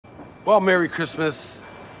Well, Merry Christmas,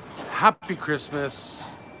 Happy Christmas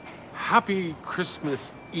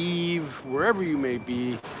Eve, wherever you may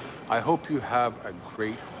be. I hope you have a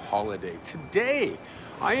great holiday. Today,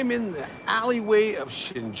 I am in the alleyway of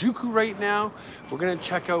Shinjuku right now. We're gonna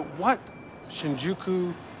check out what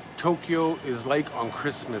Shinjuku Tokyo is like on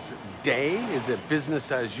Christmas Day. Is it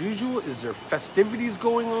business as usual? Is there festivities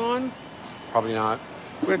going on? Probably not.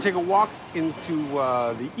 We're gonna take a walk into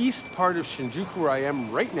the east part of Shinjuku where I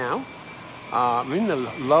am right now. I'm in the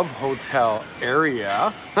Love Hotel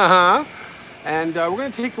area. And we're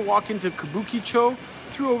gonna take a walk into Kabukicho,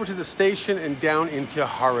 through over to the station and down into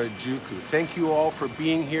Harajuku. Thank you all for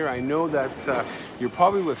being here. I know that you're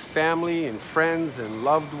probably with family and friends and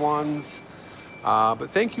loved ones.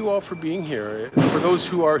 But thank you all for being here. For those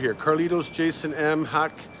who are here, Carlitos, Jason M,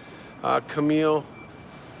 Hack, Camille,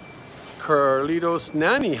 Carlitos,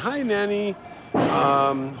 Nanny. Hi, Nanny.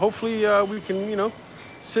 Hopefully we can,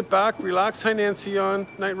 sit back, relax. Hi, Nancy on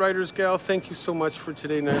Night Riders Gal. Thank you so much for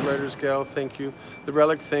today, Night Riders Gal. Thank you. The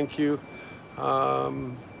Relic, thank you.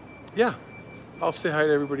 Yeah, I'll say hi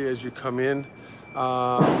to everybody as you come in.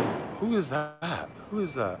 Who is that? Who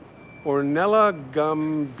is that? Ornella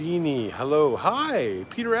Gambini. Hello. Hi.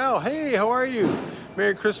 Peter L. Hey, how are you?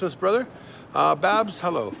 Merry Christmas, brother. Babs,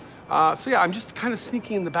 hello. So yeah, I'm just kind of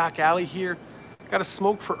sneaking in the back alley here. Got a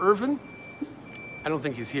smoke for Irvin. I don't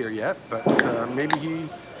think he's here yet, but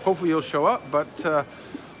hopefully he'll show up. But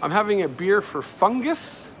I'm having a beer for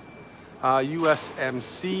Fungus,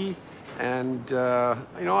 USMC. And,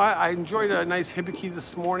 I enjoyed a nice hibiki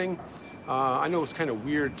this morning. I know it's kind of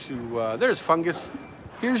weird to, there's Fungus.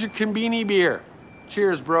 Here's your Konbini beer.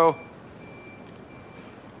 Cheers, bro.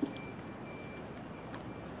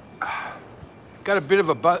 Got a bit of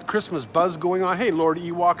a Christmas buzz going on. Hey, Lord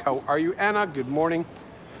Ewok, how are you? Anna, good morning.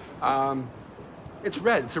 It's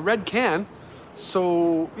red. It's a red can.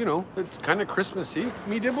 So, it's kind of Christmassy.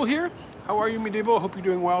 Me Dibble here. How are you, Me Dibble? I hope you're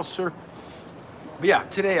doing well, sir. But yeah,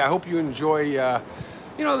 today I hope you enjoy,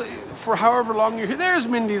 for however long you're here. There's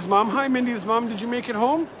Mindy's mom. Hi, Mindy's mom. Did you make it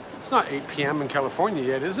home? It's not 8 p.m. in California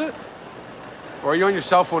yet, is it? Or are you on your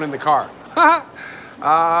cell phone in the car?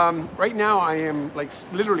 Right now I am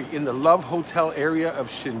literally in the Love Hotel area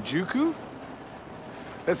of Shinjuku.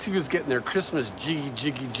 Let's see who's getting their Christmas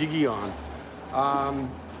jiggy on.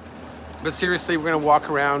 But seriously, we're gonna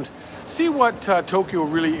walk around, see what Tokyo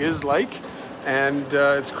really is like. And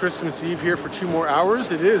it's Christmas Eve here for 2 more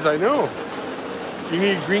hours. It is, I know. You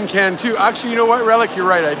need a green can too. Actually, you know what, Relic? You're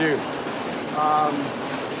right, I do.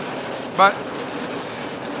 But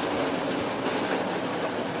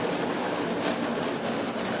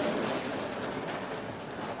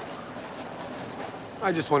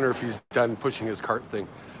I just wonder if he's done pushing his cart thing.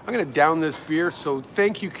 I'm gonna down this beer, so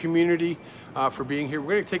thank you, community, for being here.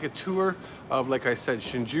 We're gonna take a tour of, like I said,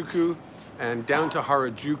 Shinjuku, and down to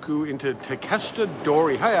Harajuku into Takeshita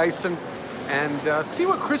Dori. Hi, Ison. And see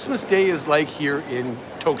what Christmas Day is like here in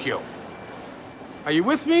Tokyo. Are you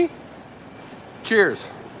with me? Cheers.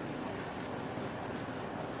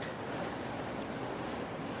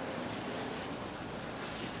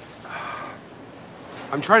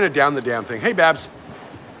 I'm trying to down the damn thing. Hey, Babs.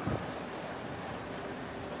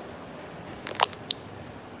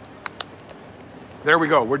 There we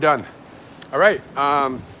go. We're done. All right.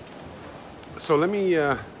 So let me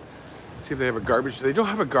see if they have a garbage. They don't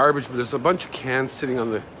have a garbage, but there's a bunch of cans sitting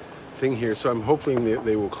on the thing here. So I'm hoping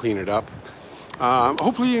they will clean it up.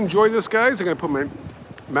 Hopefully you enjoy this, guys. I'm going to put my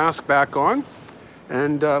mask back on.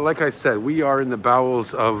 And like I said, we are in the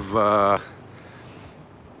bowels of the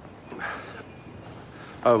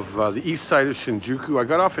east side of Shinjuku. I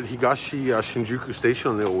got off at Higashi Shinjuku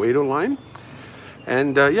Station on the Oedo line.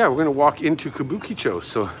 And yeah, we're going to walk into Kabukicho.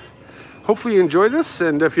 So hopefully you enjoy this,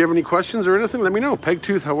 and if you have any questions or anything, let me know.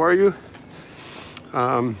 Pegtooth, how are you?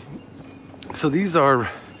 So these are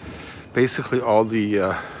basically all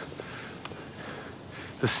the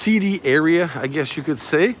seedy area, I guess you could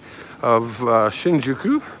say, of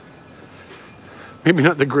Shinjuku. Maybe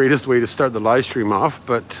not the greatest way to start the live stream off,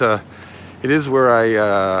 but it is where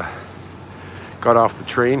I got off the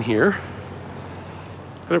train here.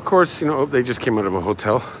 And of course, they just came out of a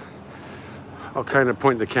hotel. I'll kind of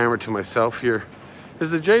point the camera to myself here.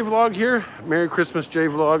 Is the J Vlog here? Merry Christmas, J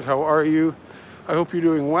Vlog. How are you? I hope you're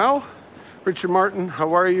doing well. Richard Martin,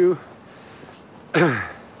 how are you? I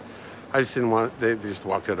just didn't want it. They just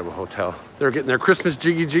walked out of a hotel. They're getting their Christmas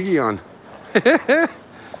jiggy on.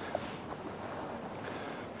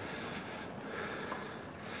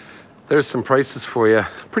 There's some prices for you.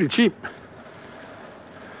 Pretty cheap.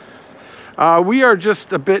 We are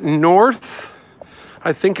just a bit north,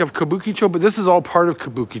 I think, of Kabukicho, but this is all part of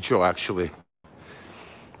Kabukicho, actually.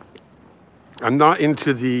 I'm not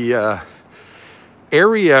into the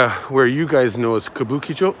area where you guys know as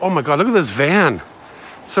Kabukicho. Oh my God, look at this van.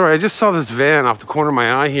 Sorry, I just saw this van off the corner of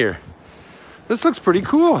my eye here. This looks pretty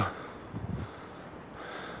cool.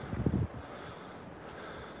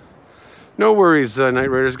 No worries, Night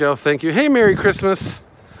Riders gal. Thank you. Hey, Merry Christmas.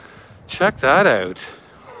 Check that out.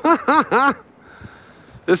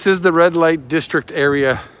 This is the red light district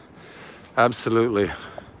area. Absolutely.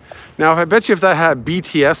 Now, I bet you if that had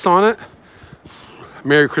BTS on it,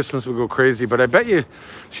 Merry Christmas would go crazy. But I bet you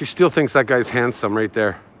she still thinks that guy's handsome right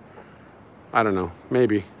there. I don't know.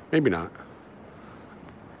 Maybe. Maybe not.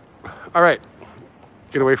 All right.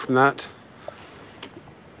 Get away from that.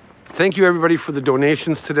 Thank you, everybody, for the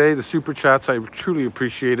donations today, the super chats. I truly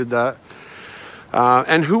appreciated that.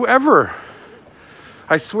 And whoever,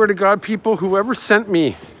 I swear to God, people, whoever sent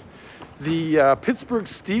me the Pittsburgh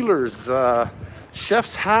Steelers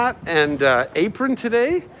chef's hat and apron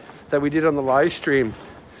today that we did on the live stream,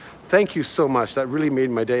 thank you so much. That really made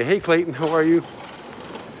my day. Hey, Clayton, how are you?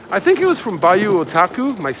 I think it was from Bayou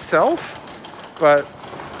Otaku myself, but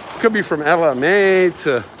could be from LMA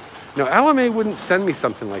to... No, LMA wouldn't send me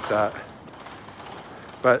something like that.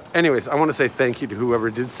 But anyways, I want to say thank you to whoever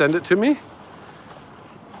did send it to me.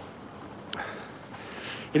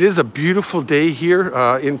 It is a beautiful day here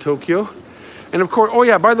in Tokyo. And of course, oh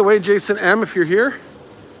yeah, by the way, Jason M, if you're here,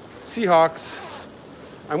 Seahawks.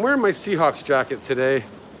 I'm wearing my Seahawks jacket today.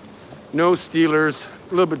 No Steelers,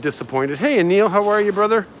 a little bit disappointed. Hey, Anil, how are you,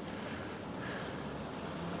 brother?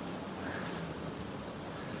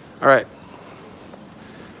 All right.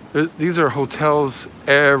 These are hotels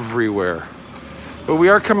everywhere. But we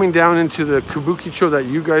are coming down into the Kabukicho that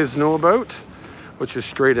you guys know about, which is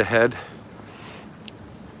straight ahead.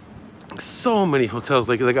 So many hotels.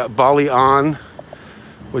 Like they got Bali On,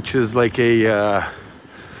 which is like a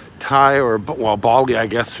Thai or, well, Bali, I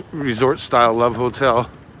guess, resort style love hotel.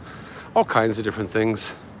 All kinds of different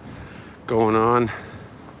things going on.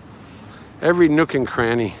 Every nook and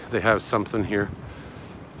cranny, they have something here.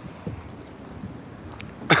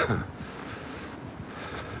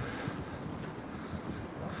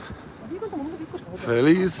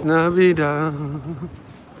 Feliz Navidad.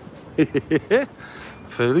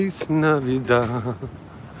 Feliz Navidad.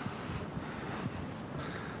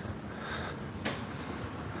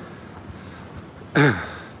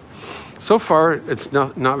 So far, it's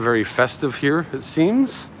not very festive here, it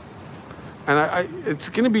seems. And it's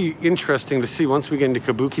going to be interesting to see once we get into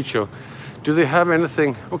Kabukicho. Do they have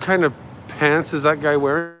anything? What kind of pants is that guy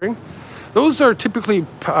wearing? Those are typically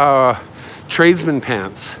tradesman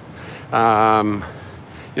pants.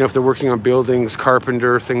 You know, if they're working on buildings,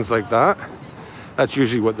 carpenter, things like that. That's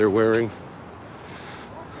usually what they're wearing.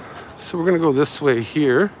 So we're going to go this way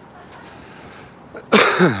here.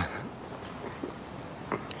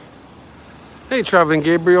 Hey, Traveling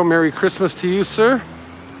Gabriel, Merry Christmas to you, sir.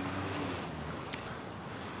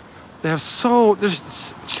 They have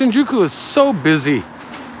Shinjuku is so busy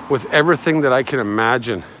with everything that I can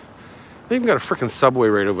imagine. They even got a freaking subway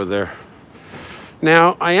right over there.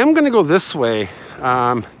 Now, I am going to go this way.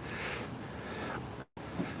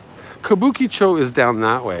 Kabukicho is down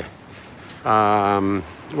that way.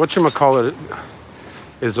 Whatchamacallit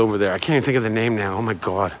is over there. I can't even think of the name now. Oh my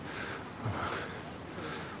God.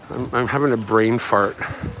 I'm having a brain fart.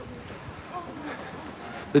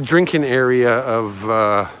 The drinking area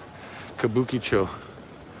of Kabukicho.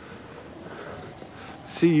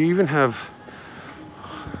 See, you even have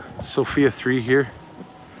Sophia 3 here.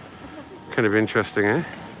 Kind of interesting, eh?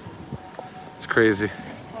 It's crazy.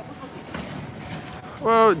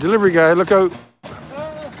 Well, delivery guy, look out.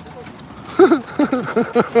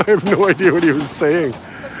 I have no idea what he was saying.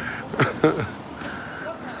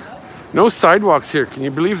 No sidewalks here. Can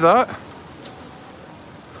you believe that?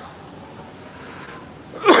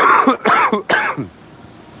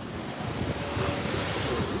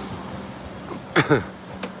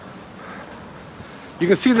 You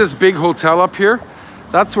can see this big hotel up here.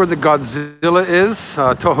 That's where the Godzilla is.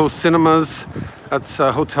 Toho Cinemas. That's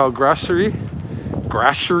Hotel Grasserie.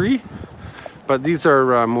 But these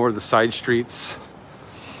are more the side streets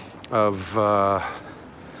of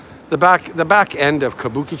the back end of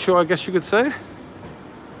Kabukicho, I guess you could say.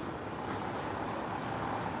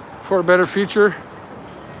 For a better future.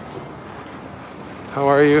 How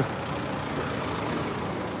are you?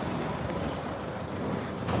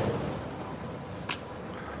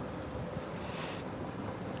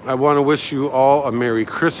 I want to wish you all a Merry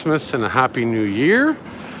Christmas and a Happy New Year.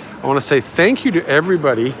 I want to say thank you to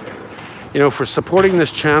everybody, you know, for supporting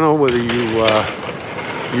this channel, whether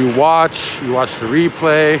you watch the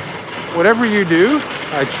replay, whatever you do.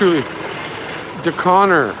 I truly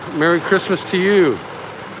DeConnor, Merry Christmas to you.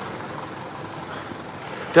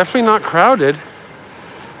 Definitely not crowded,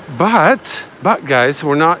 but guys,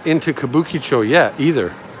 we're not into Kabukicho yet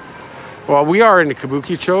either. Well, we are into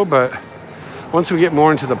Kabukicho, but once we get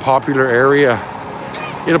more into the popular area,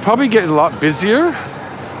 it'll probably get a lot busier.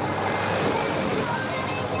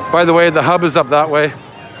 By the way, the hub is up that way.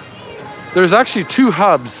 There's actually 2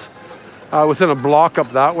 hubs within a block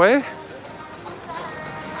up that way.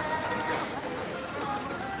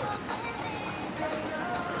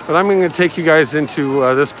 But I'm going to take you guys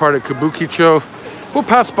into this part of Kabukicho. We'll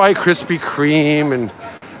pass by Krispy Kreme and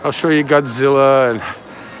I'll show you Godzilla and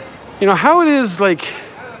you know how it is. Like,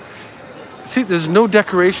 see, there's no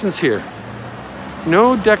decorations here.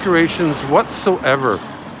 No decorations whatsoever.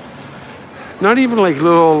 Not even like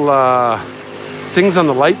little things on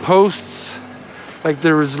the light posts. Like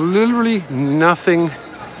there is literally nothing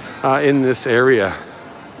in this area.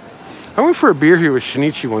 I went for a beer here with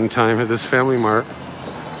Shinichi one time at this Family Mart.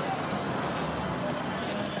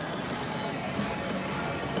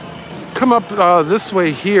 Come up this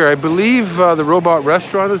way here. I believe the robot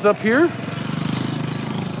restaurant is up here.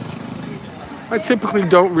 I typically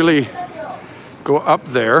don't really go up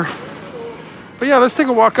there. But yeah, let's take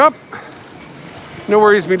a walk up. No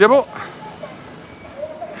worries, me dibble.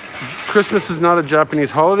 Christmas is not a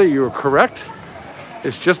Japanese holiday. You are correct.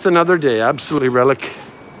 It's just another day. Absolutely relic.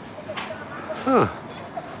 Huh.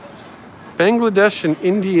 Bangladesh and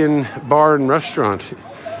Indian bar and restaurant.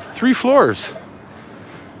 3 floors.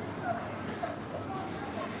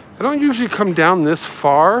 I don't usually come down this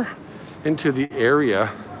far into the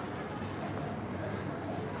area.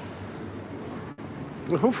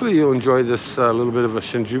 Hopefully you'll enjoy this little bit of a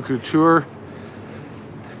Shinjuku tour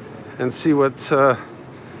and see what,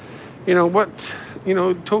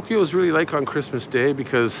 Tokyo is really like on Christmas Day,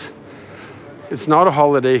 because it's not a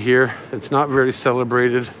holiday here. It's not very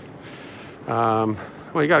celebrated. Well,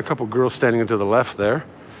 you got a couple girls standing to the left there.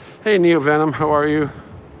 Hey, Neo Venom, how are you?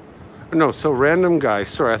 No, so Random Guy.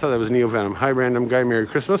 Sorry, I thought that was Neo Venom. Hi, Random Guy. Merry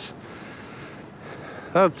Christmas.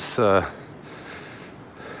 That's about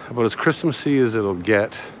as Christmassy as it'll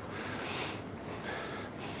get.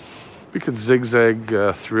 We could zigzag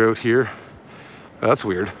throughout here. Oh, that's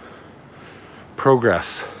weird.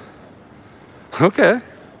 Progress. Okay.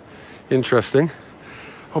 Interesting.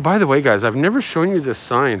 Oh, by the way, guys, I've never shown you this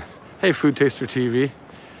sign. Hey, Food Taster TV.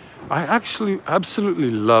 I actually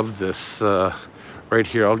absolutely love this right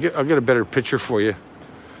here. I'll get a better picture for you.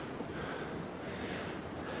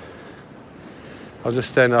 I'll just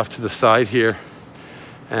stand off to the side here.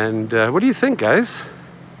 And what do you think, guys?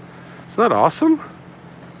 Isn't that awesome?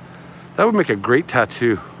 That would make a great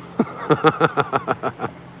tattoo.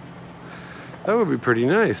 That would be pretty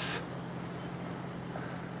nice.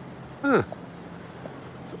 Huh.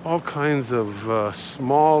 There's all kinds of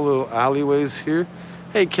small little alleyways here.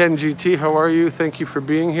 Hey, Ken GT, how are you? Thank you for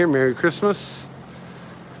being here. Merry Christmas.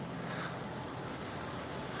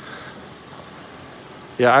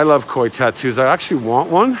 Yeah, I love koi tattoos. I actually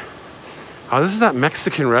want one. Oh, this is that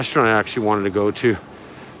Mexican restaurant I actually wanted to go to.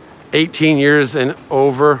 18 years and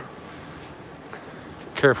over.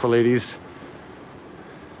 Careful, ladies.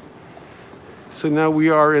 So now we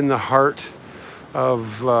are in the heart of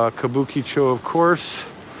Kabukicho, of course.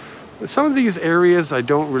 Some of these areas I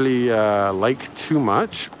don't really like too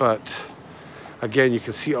much, but again, you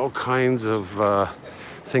can see all kinds of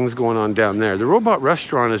things going on down there. The robot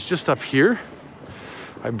restaurant is just up here,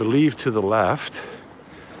 I believe, to the left.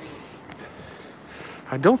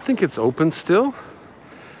 I don't think it's open still,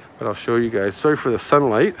 but I'll show you guys. Sorry for the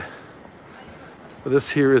sunlight. But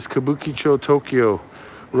this here is Kabukicho Tokyo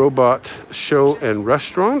Robot Show and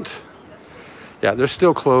Restaurant. Yeah, they're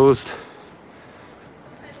still closed,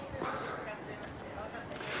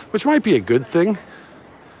 which might be a good thing.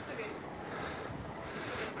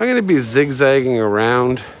 I'm going to be zigzagging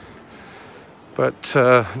around, but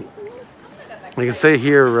like I say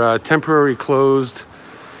here, temporary closed.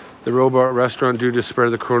 The robot restaurant due to spread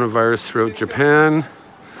of the coronavirus throughout Japan.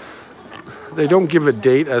 They don't give a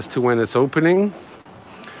date as to when it's opening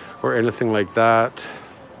or anything like that.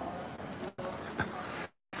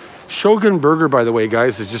 Shogun Burger, by the way,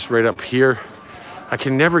 guys, is just right up here. I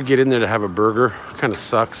can never get in there to have a burger. Kind of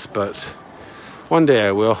sucks, but one day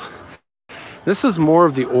I will. This is more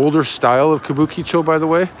of the older style of Kabukicho, by the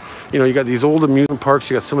way. You know, you got these old amusement parks,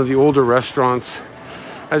 you got some of the older restaurants.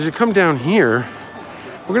 As you come down here,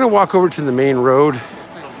 we're gonna walk over to the main road.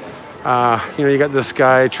 You got this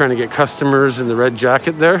guy trying to get customers in the red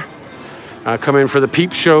jacket there. Come in for the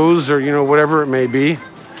peep shows or, whatever it may be.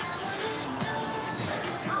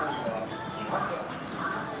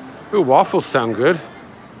 Ooh, waffles sound good.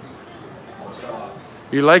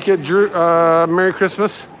 You like it, Drew? Merry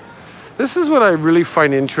Christmas? This is what I really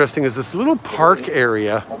find interesting is this little park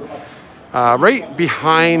area right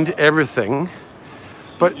behind everything.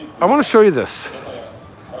 But I want to show you this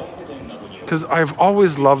because I've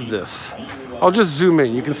always loved this. I'll just zoom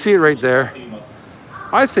in. You can see it right there.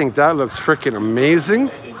 I think that looks freaking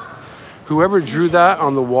amazing. Whoever drew that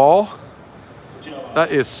on the wall,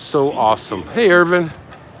 that is so awesome. Hey, Irvin.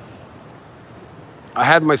 I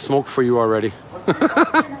had my smoke for you already.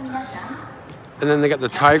 And then they got the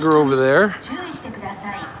tiger over there.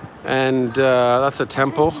 And that's a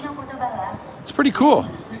temple. It's pretty cool.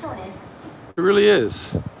 It really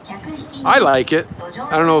is. I like it.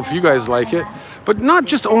 I don't know if you guys like it. But not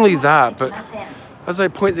just only that, but as I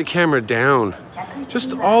point the camera down,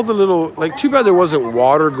 just all the little, like, too bad there wasn't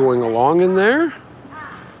water going along in there.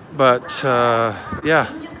 But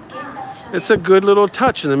yeah, it's a good little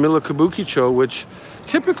touch in the middle of Kabukicho, which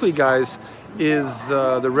typically, guys, is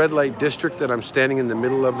the red light district that I'm standing in the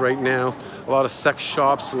middle of right now. A lot of sex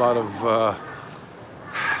shops, a lot of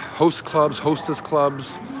host clubs, hostess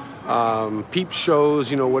clubs, peep shows,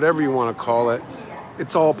 you know, whatever you want to call it.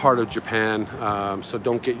 It's all part of Japan, so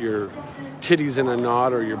don't get your titties in a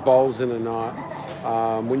knot or your balls in a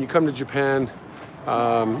knot. When you come to Japan,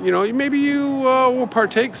 you know, maybe you will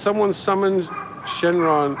partake. Someone summoned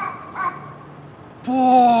Shenron.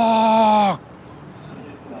 Fuck!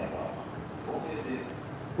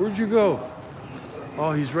 Where'd you go?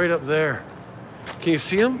 Oh, he's right up there. Can you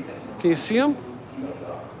see him? Can you see him?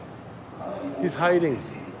 He's hiding.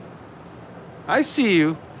 I see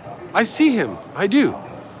you. I see him. I do.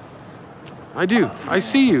 I do. I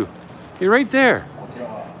see you. You're right there.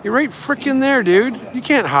 You're right frickin' there, dude. You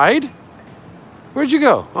can't hide. Where'd you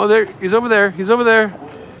go? Oh, there. He's over there. He's over there.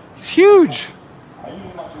 He's huge.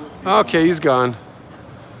 Okay, he's gone.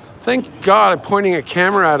 Thank God pointing a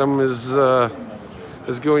camera at him is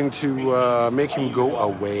going to make him go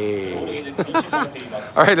away.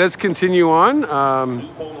 All right, let's continue on. I'm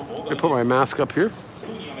gonna put my mask up here.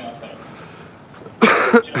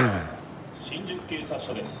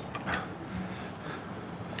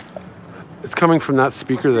 It's coming from that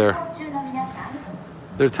speaker there.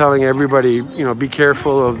 They're telling everybody, you know, be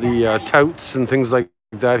careful of the touts and things like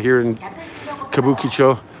that here in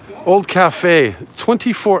Kabukicho. Old cafe,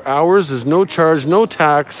 24 hours, there's no charge, no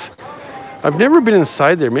tax. I've never been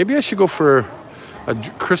inside there. Maybe I should go for a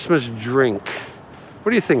Christmas drink.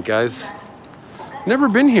 What do you think, guys? Never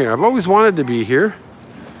been here. I've always wanted to be here.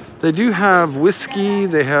 They do have whiskey.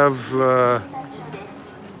 They have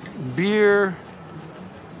beer,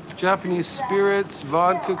 Japanese spirits,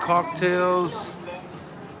 vodka cocktails.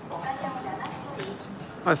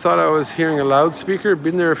 I thought I was hearing a loudspeaker.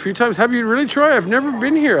 Been there a few times. Have you really tried? I've never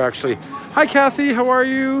been here, actually. Hi, Kathy. How are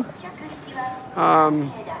you?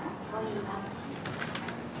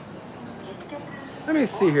 Let me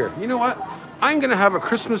see here. You know what? I'm going to have a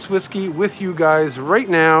Christmas whiskey with you guys right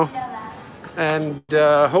now. And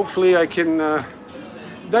hopefully I can...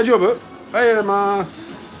 Daijoubu? Arimasu.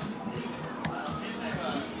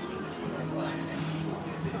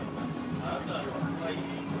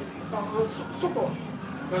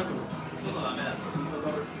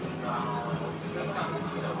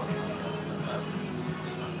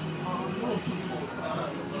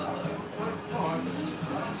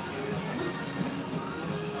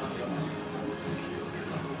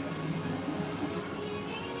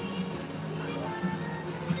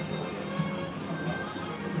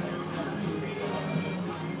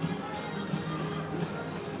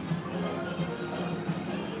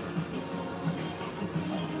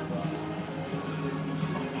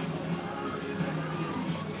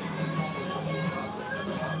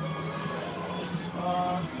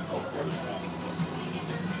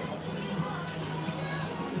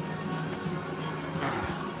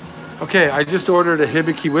 Okay, I just ordered a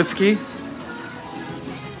Hibiki whiskey.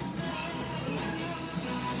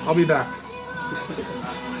 I'll be back.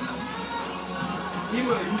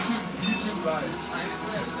 YouTube guys.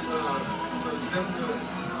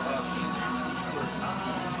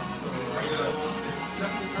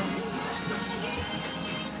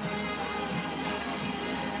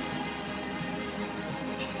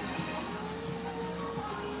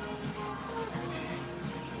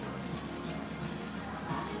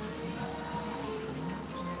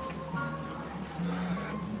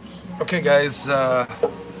 Okay, guys, so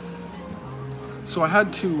I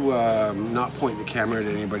had to not point the camera at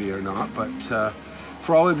anybody or not, but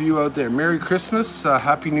for all of you out there, Merry Christmas,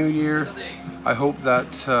 Happy New Year. I hope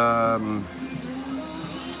that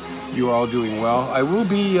you are all doing well. I will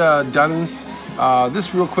be done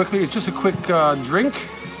this real quickly. It's just a quick drink,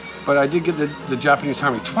 but I did get the Japanese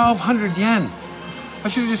Army. 1,200 yen. I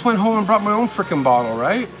should have just went home and brought my own frickin' bottle,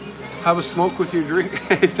 right? Have a smoke with your drink.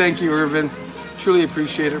 Thank you, Irvin. Truly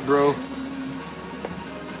appreciate it, bro.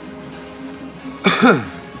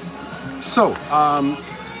 So,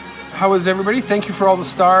 how is everybody? Thank you for all the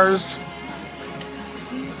stars.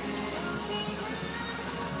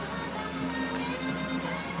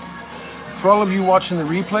 For all of you watching the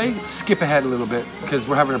replay, skip ahead a little bit because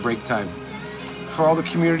we're having a break time. For all the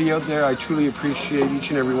community out there, I truly appreciate each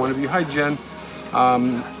and every one of you. Hi, Jen.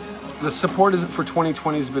 The support for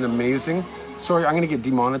 2020 has been amazing. Sorry, I'm going to get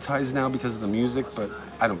demonetized now because of the music, but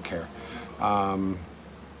I don't care. I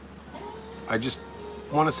just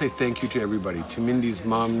want to say thank you to everybody, to Mindy's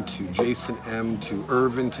mom, to Jason M, to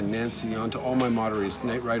Irvin, to Nancy Yon, to all my moderators,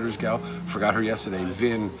 Night Riders gal, forgot her yesterday,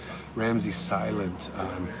 Vin, Ramsey Silent,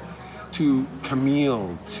 to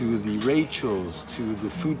Camille, to the Rachels, to the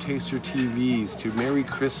Food Taster TVs, to Merry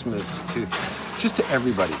Christmas, to just to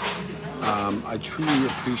everybody. I truly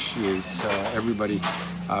appreciate everybody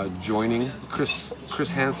joining.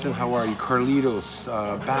 Chris Hansen, how are you? Carlitos,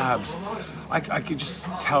 Babs. I could just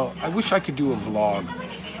tell, I wish I could do a vlog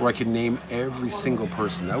where I could name every single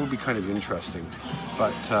person. That would be kind of interesting.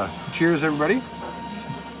 But cheers, everybody.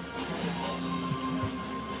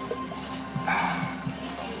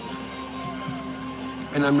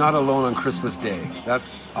 And I'm not alone on Christmas Day.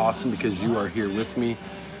 That's awesome because you are here with me,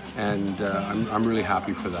 and I'm really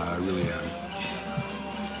happy for that. I really am.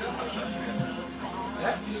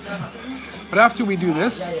 But after we do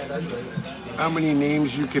this, how many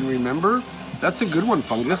names you can remember? That's a good one,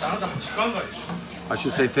 Fungus. I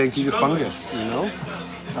should say thank you to Fungus, you know?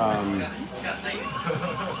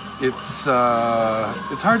 It's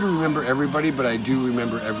hard to remember everybody, but I do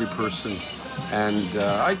remember every person. And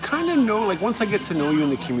I kind of know, like once I get to know you in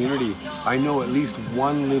the community, I know at least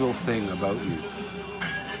one little thing about you.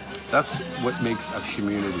 That's what makes a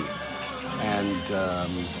community. And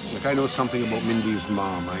like I know something about Mindy's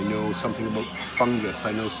mom. I know something about Fungus.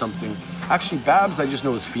 I know something, actually Babs I just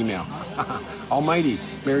know is female. Almighty,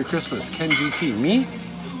 Merry Christmas, Ken GT. Me?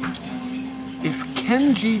 If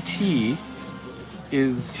Ken GT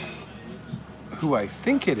is who I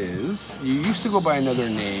think it is, you used to go by another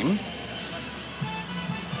name.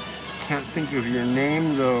 Can't think of your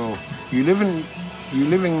name though. You live in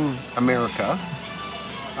America.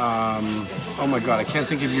 Oh my God, I can't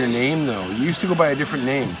think of your name though. You used to go by a different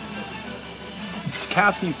name.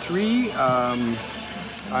 Kathy 3.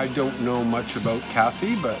 I don't know much about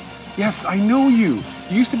Kathy, but yes, I know you.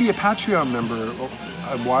 You used to be a Patreon member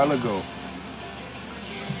a while ago.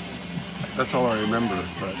 That's all I remember.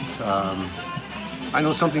 But I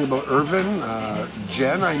know something about Irvin.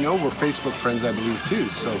 Jen, I know we're Facebook friends, I believe too.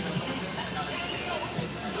 So.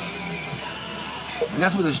 And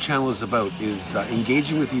that's what this channel is about, is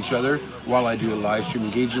engaging with each other while I do a live stream,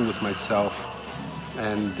 engaging with myself.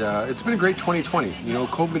 And it's been a great 2020. You know,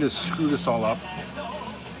 COVID has screwed us all up.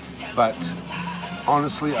 But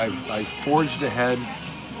honestly, I've forged ahead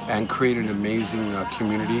and created an amazing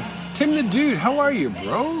community. Tim the Dude, how are you,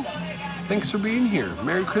 bro? Thanks for being here.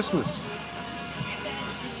 Merry Christmas.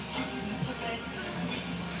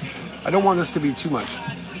 I don't want this to be too much.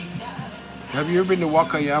 Have you ever been to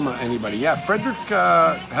Wakayama, anybody? Yeah, Frederick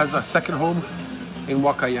has a second home in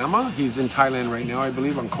Wakayama. He's in Thailand right now, I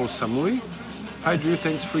believe, on Koh Samui. Hi, Drew.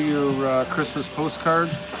 Thanks for your Christmas postcard.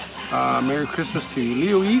 Merry Christmas to you.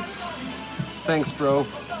 Leo Eats. Thanks, bro.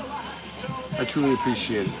 I truly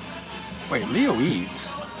appreciate it. Wait, Leo Eats?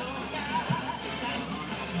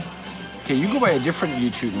 Okay, you go by a different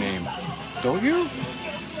YouTube name, don't you?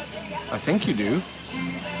 I think you do.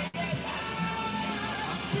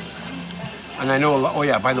 And I know a lot, oh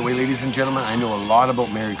yeah, by the way, ladies and gentlemen, I know a lot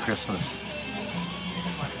about Merry Christmas.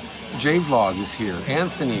 J-Vlog is here.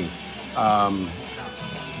 Anthony.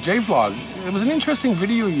 J-Vlog, it was an interesting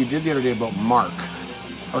video you did the other day about Mark.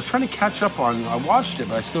 I was trying to catch up on, I watched it,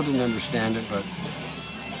 but I still didn't understand it, but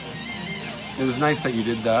it was nice that you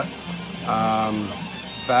did that.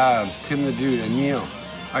 Babs, Tim the Dude, and Neil.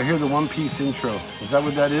 I hear the One Piece intro. Is that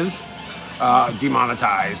what that is?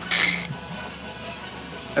 Demonetized.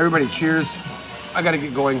 Everybody, cheers. I gotta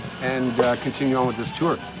get going and continue on with this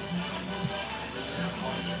tour.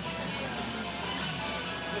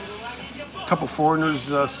 A couple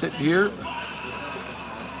foreigners sit here.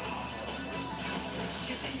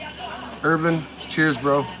 Irvin, cheers,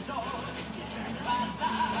 bro.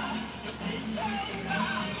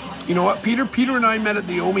 You know what, Peter? Peter and I met at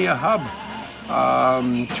the Omiya Hub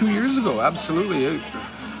 2 years ago, absolutely.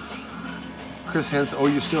 Chris Hansen, oh,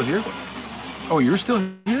 you're still here? Oh, you're still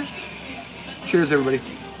here? Cheers, everybody.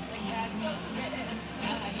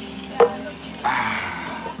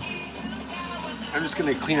 I'm just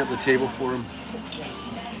gonna clean up the table for him.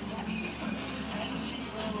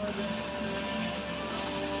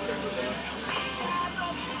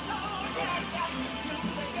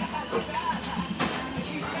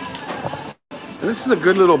 This is a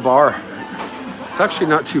good little bar. It's actually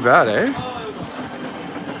not too bad, eh?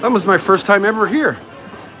 That was my first time ever here.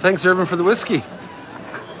 Thanks, Irvin, for the whiskey.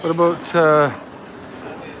 What about,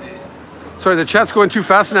 sorry, the chat's going too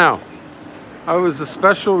fast now. I was a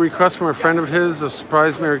special request from a friend of his, a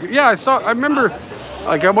surprise Mary. Yeah, I remember,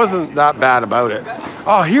 like, I wasn't that bad about it.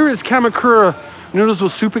 Oh, here is Kamakura Noodles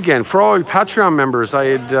with Soup again. For all you Patreon members,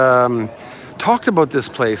 I had talked about this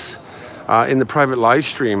place in the private live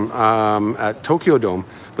stream at Tokyo Dome,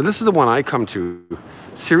 but this is the one I come to.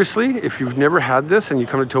 Seriously, if you've never had this and you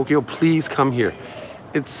come to Tokyo, please come here.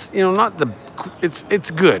 It's, you know, not the,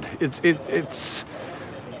 it's good. It's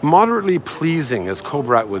moderately pleasing, as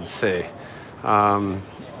Kobrat would say. I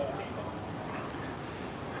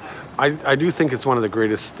do think it's one of the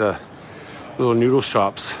greatest little noodle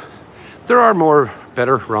shops. There are more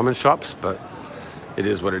better ramen shops, but it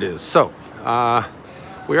is what it is. So,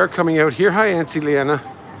 we are coming out here. Hi, Auntie Leanna.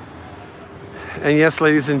 And yes,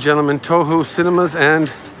 ladies and gentlemen, Toho Cinemas. And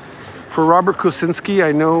for Robert Kosinski,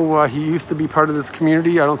 I know he used to be part of this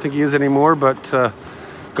community. I don't think he is anymore, but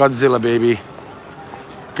Godzilla, baby.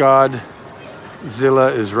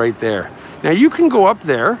 Godzilla is right there. Now, you can go up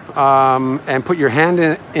there and put your hand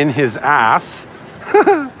in his ass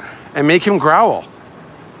and make him growl.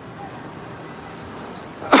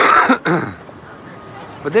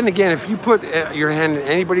 But then again, if you put your hand in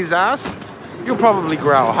anybody's ass, you'll probably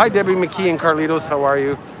growl. Hi, Debbie McKee and Carlitos. How are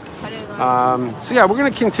you? So yeah, we're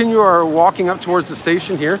going to continue our walking up towards the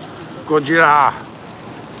station here. Godzilla.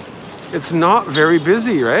 It's not very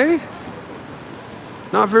busy, right?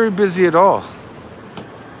 Not very busy at all.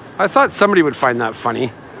 I thought somebody would find that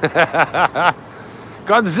funny.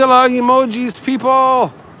 Godzilla emojis,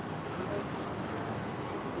 people.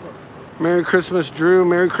 Merry Christmas, Drew.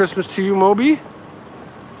 Merry Christmas to you, Moby.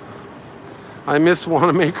 I miss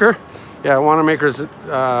Wanamaker. Yeah, Wanamaker's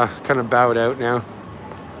kind of bowed out now.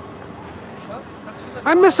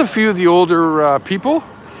 I miss a few of the older people,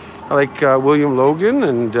 like William Logan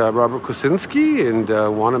and Robert Kosinski and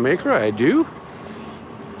Wanamaker. I do.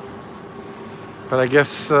 But I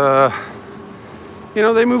guess, you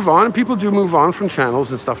know, they move on, and people do move on from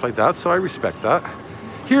channels and stuff like that, so I respect that.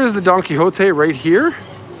 Here's the Don Quixote right here.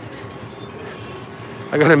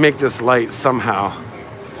 I gotta make this light somehow.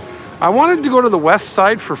 I wanted to go to the west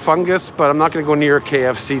side for fungus, but I'm not gonna go near a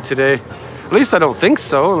KFC today. At least I don't think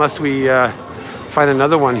so, unless we find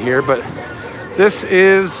another one here. But this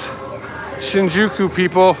is Shinjuku,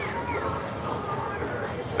 people.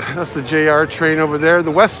 That's the JR train over there. The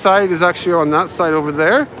west side is actually on that side over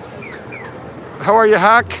there. How are you,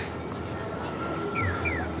 Hack?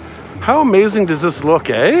 How amazing does this look,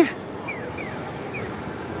 eh?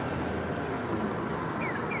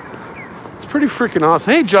 It's pretty freaking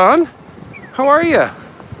awesome. Hey, John. How are you?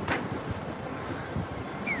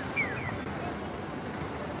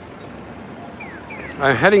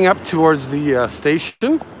 I'm heading up towards the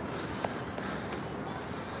station.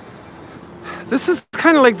 This is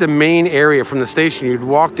kind of like the main area from the station. You'd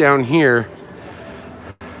walk down here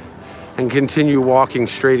and continue walking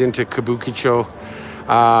straight into Kabukicho.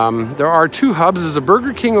 There are two hubs. There's a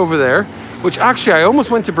Burger King over there, which actually I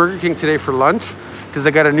almost went to Burger King today for lunch because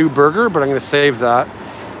they got a new burger, but I'm going to save that.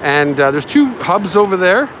 And there's two hubs over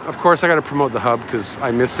there. Of course, I got to promote the hub because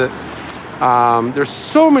I miss it. There's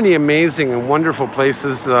so many amazing and wonderful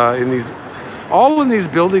places in these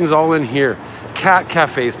buildings, all in here. Cat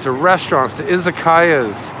cafes to restaurants to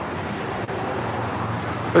izakayas.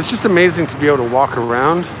 But it's just amazing to be able to walk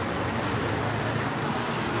around.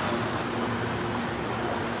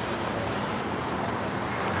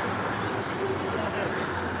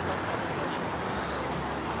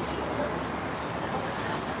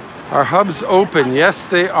 Our hubs open. Yes,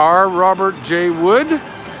 they are, Robert J. Wood.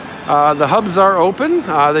 The hubs are open.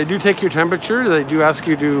 They do take your temperature. They do ask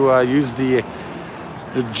you to use the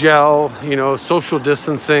gel, you know, social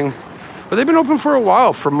distancing. But they've been open for a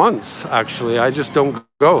while, for months, actually. I just don't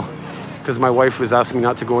go because my wife was asking me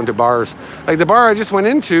not to go into bars. Like the bar I just went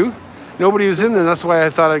into, nobody was in there. That's why I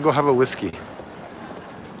thought I'd go have a whiskey.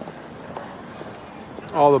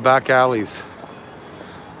 All the back alleys.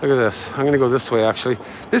 Look at this. I'm going to go this way, actually.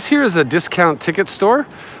 This here is a discount ticket store,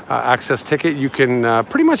 access ticket. You can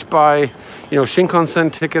pretty much buy, you know,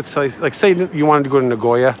 Shinkansen tickets. Like say you wanted to go to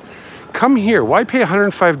Nagoya. Come here. Why pay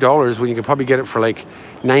 $105 when you can probably get it for like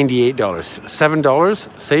 $98?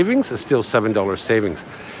 $7 savings is still $7 savings.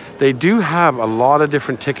 They do have a lot of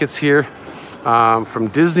different tickets here, from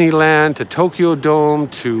Disneyland to Tokyo Dome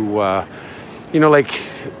to, you know, like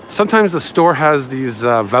sometimes the store has these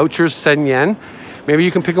vouchers, sen yen. Maybe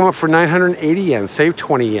you can pick them up for 980 yen, save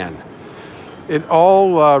 20 yen. It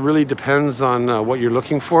all really depends on what you're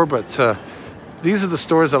looking for, but These are the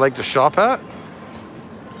stores I like to shop at.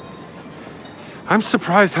 I'm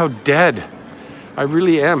surprised how dead, I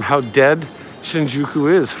really am, how dead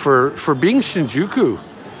Shinjuku is. For being Shinjuku,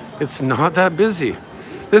 it's not that busy.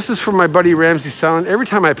 This is from my buddy Ramsey Sound. Every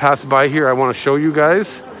time I pass by here, I want to show you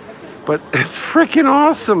guys. But it's freaking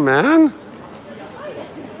awesome, man.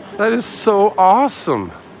 That is so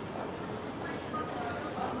awesome.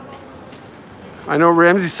 I know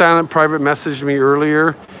Ramsey Silent private messaged me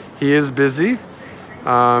earlier. He is busy.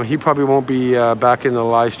 He probably won't be back in the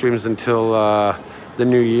live streams until the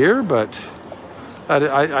new year, but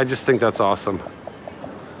I just think that's awesome.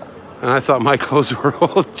 And I thought my clothes were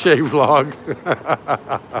old. J vlog.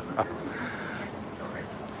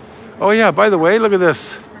 Oh yeah, by the way, look at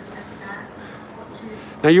this.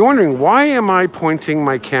 Now you're wondering, why am I pointing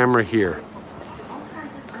my camera here?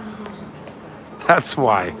 That's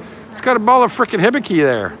why. It's got a ball of frickin' hibiki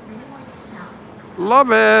there.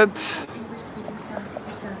 Love it.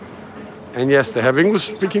 And yes, they have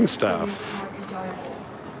English-speaking staff.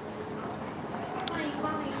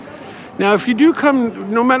 Now, if you do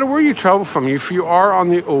come, no matter where you travel from, if you are on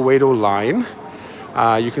the Oedo line,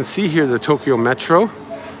 you can see here the Tokyo Metro.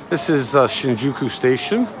 This is Shinjuku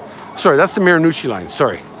Station. Sorry, that's the Marunouchi line,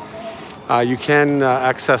 sorry. You can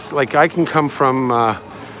access, like I can come from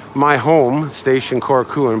my home station,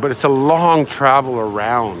 Korakuen, but it's a long travel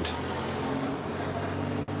around.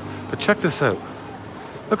 But check this out.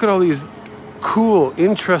 Look at all these cool,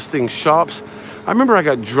 interesting shops. I remember I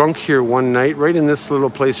got drunk here one night, right in this little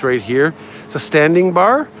place right here. It's a standing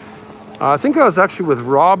bar. I think I was actually with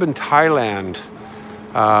Rob in Thailand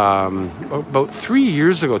about 3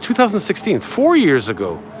 years ago, 2016, 4 years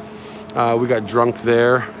ago. We got drunk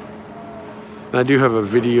there. And I do have a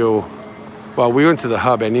video. Well, we went to the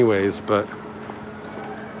hub anyways, but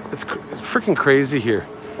it's freaking crazy here.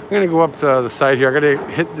 I'm gonna go up the side here. I gotta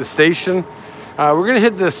hit the station. We're gonna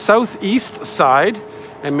hit the southeast side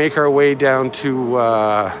and make our way down to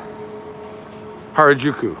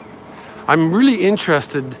Harajuku. I'm really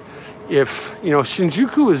interested if, you know,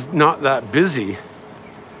 Shinjuku is not that busy.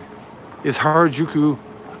 Is Harajuku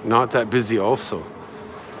not that busy also?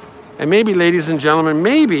 And maybe, ladies and gentlemen,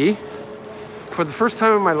 maybe for the first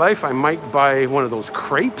time in my life, I might buy one of those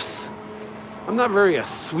crepes. I'm not very a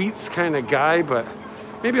sweets kind of guy, but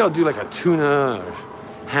maybe I'll do like a tuna or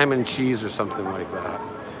ham and cheese or something like that.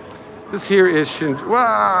 This here is Shinjuku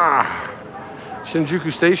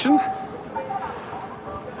Station.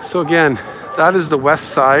 So again, that is the west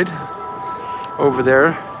side over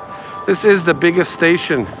there. This is the biggest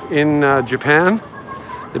station in Japan,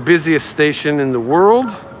 the busiest station in the world,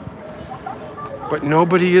 but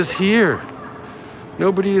nobody is here.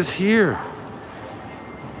 Nobody is here.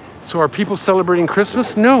 So are people celebrating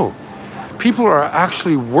Christmas? No. People are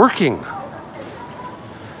actually working.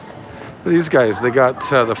 These guys, they got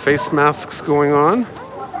the face masks going on.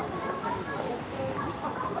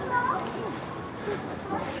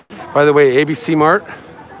 By the way, ABC Mart,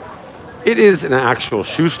 it is an actual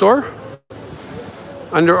shoe store.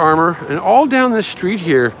 Under Armour, and all down this street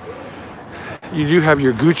here, you do have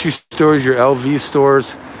your Gucci stores, your LV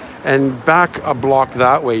stores, and back a block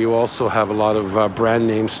that way, you also have a lot of brand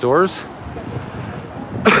name stores.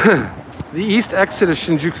 The east exit of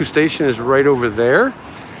Shinjuku Station is right over there.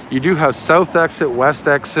 You do have south exit, west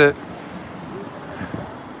exit.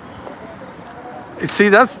 See,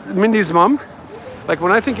 that's Mindy's mom. Like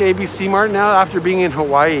when I think ABC Mart now, after being in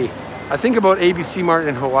Hawaii, I think about ABC Mart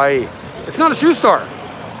in Hawaii. It's not a shoe store.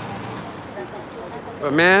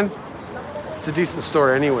 But man, it's a decent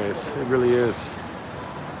store anyways. It really is.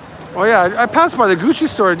 Oh yeah, I passed by the Gucci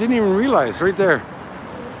store. I didn't even realize, right there.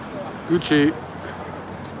 Gucci.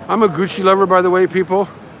 I'm a Gucci lover, by the way, people.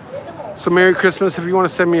 So Merry Christmas. If you want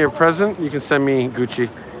to send me a present, you can send me Gucci.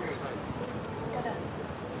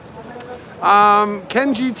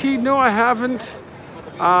 Ken GT, no, I haven't.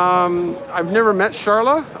 I've never met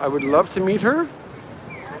Charla. I would love to meet her.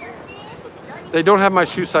 They don't have my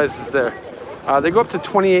shoe sizes there. They go up to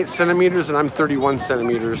 28 centimeters and I'm 31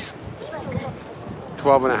 centimeters.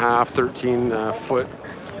 12 and a half, 13 foot,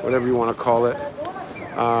 whatever you want to call it.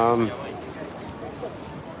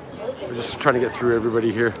 We're just trying to get through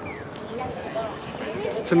everybody here.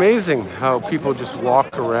 It's amazing how people just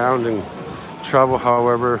walk around and travel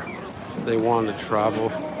however they want to travel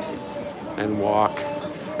and walk.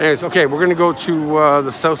 Anyways, okay, we're gonna go to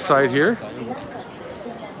the south side here.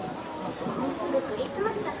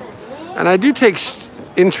 And I do take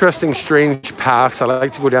interesting, strange paths. I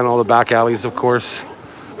like to go down all the back alleys, of course.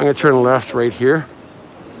 I'm gonna turn left right here.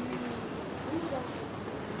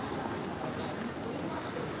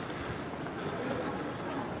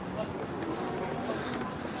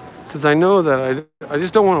 Because I know that I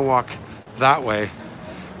just don't want to walk that way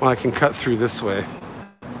when I can cut through this way.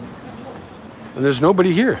 And there's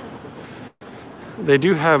nobody here. They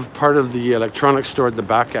do have part of the electronics store at the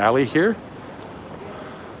back alley here.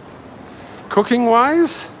 Cooking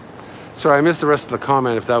wise, sorry, I missed the rest of the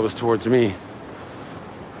comment if that was towards me.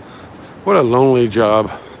 What a lonely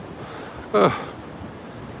job.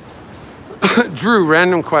 Drew,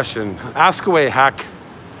 random question. Ask away, hack.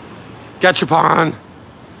 Gachapon.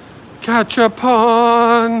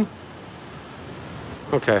 Gachapon.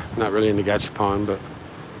 Okay, not really into gachapon, but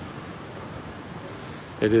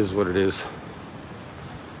it is what it is.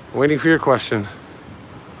 Waiting for your question.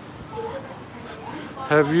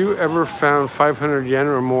 Have you ever found 500 yen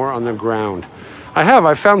or more on the ground? I have.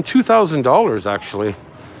 I found $2,000 actually.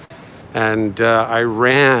 And I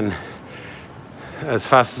ran as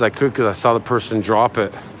fast as I could because I saw the person drop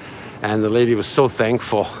it. And the lady was so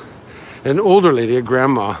thankful. An older lady, a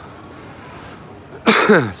grandma.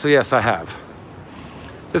 So yes, I have.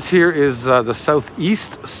 This here is the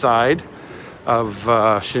southeast side of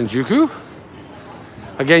Shinjuku.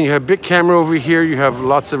 Again, you have big camera over here. You have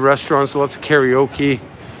lots of restaurants, lots of karaoke.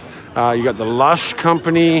 You got the Lush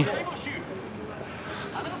company.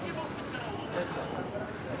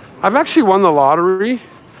 I've actually won the lottery.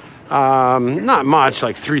 Not much,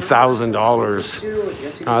 like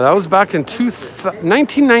 $3,000. That was back in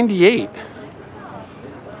 1998.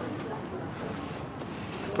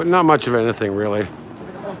 But not much of anything, really.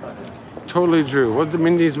 Totally Drew. What did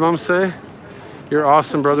Mindy's mom say? You're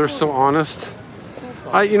awesome, brother. So honest.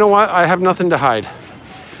 You know what? I have nothing to hide.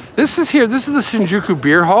 This is here. This is the Shinjuku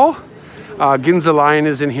Beer Hall. Ginza Lion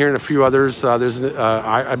is in here and a few others. There's,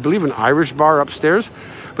 I believe, an Irish bar upstairs.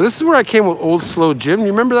 But this is where I came with Old Slow Jim. You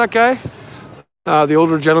remember that guy? The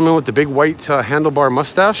older gentleman with the big white handlebar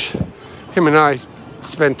mustache? Him and I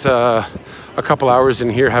spent a couple hours in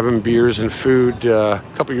here having beers and food a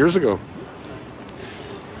couple years ago.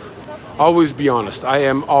 Always be honest. I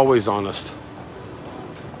am always honest.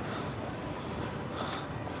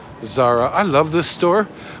 Zara. I love this store.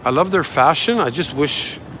 I love their fashion. I just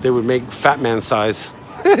wish they would make fat man size.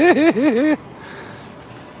 There's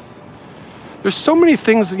so many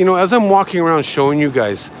things, you know, as I'm walking around showing you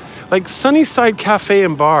guys, like Sunnyside Cafe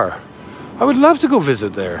and Bar. I would love to go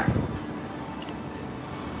visit there.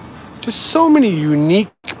 Just so many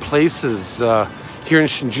unique places here in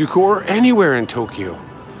Shinjuku or anywhere in Tokyo.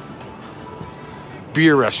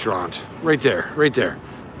 Beer restaurant. Right there, right there.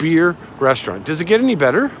 Beer restaurant. Does it get any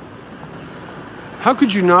better? How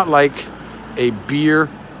could you not like a beer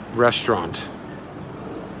restaurant?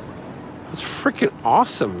 It's freaking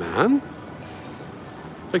awesome, man.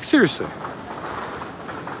 Like, seriously.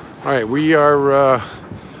 All right, we are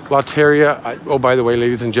Lotteria. Oh, by the way,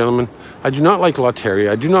 ladies and gentlemen, I do not like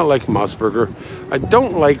Lotteria. I do not like Mossburger. I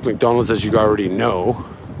don't like McDonald's, as you already know.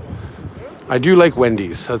 I do like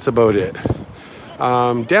Wendy's. That's about it.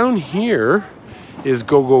 Down here is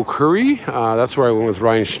Go-Go Curry. That's where I went with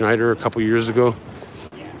Ryan Schneider a couple years ago.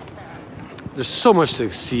 There's so much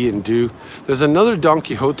to see and do. There's another Don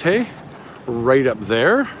Quixote right up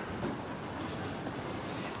there.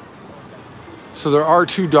 So there are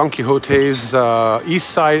two Don Quixotes, east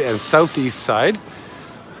side and southeast side.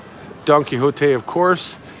 Don Quixote, of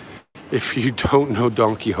course. If you don't know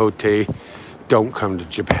Don Quixote, don't come to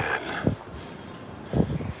Japan.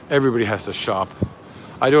 Everybody has to shop.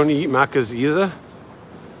 I don't eat macas either.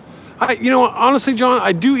 You know what, honestly, John,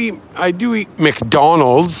 I do eat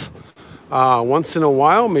McDonald's once in a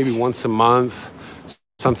while, maybe once a month,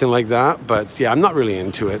 something like that. But yeah, I'm not really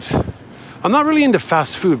into it. I'm not really into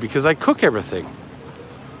fast food because I cook everything.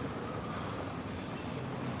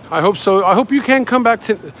 I hope so. I hope you can come back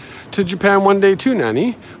to Japan one day too,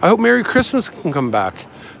 Nanny. I hope Merry Christmas can come back.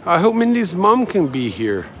 I hope Mindy's mom can be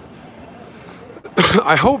here.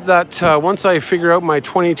 I hope that once I figure out my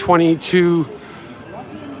 2022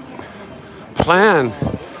 plan,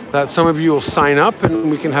 that some of you will sign up and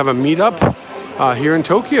we can have a meetup here in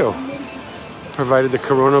Tokyo, provided the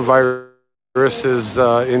coronavirus is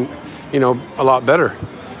a lot better.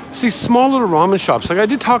 See, small little ramen shops. Like I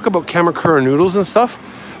did talk about Kamakura noodles and stuff,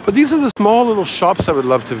 but these are the small little shops I would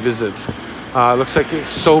love to visit. Looks like it's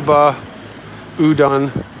soba,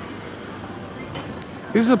 udon.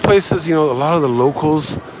 These are the places, you know, a lot of the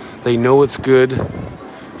locals, they know it's good.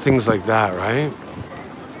 Things like that, right?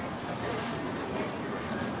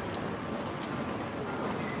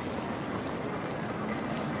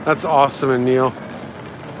 That's awesome, and Neil.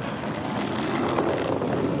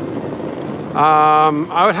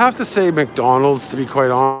 I would have to say McDonald's, to be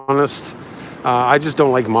quite honest. I just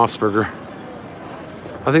don't like Mossburger.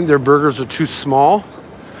 I think their burgers are too small,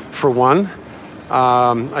 for one.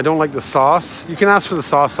 I don't like the sauce. You can ask for the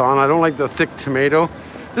sauce on. I don't like the thick tomato.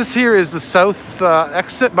 This here is the south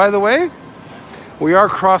exit, by the way. We are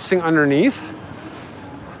crossing underneath.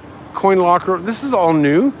 Coin locker. This is all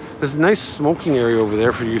new. There's a nice smoking area over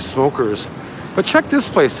there for you smokers. But check this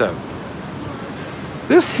place out.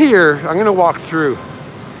 This here, I'm going to walk through.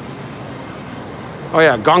 Oh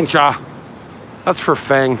yeah, gongcha. That's for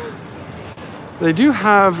Fang. They do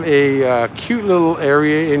have a cute little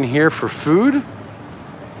area in here for food.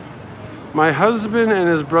 My husband and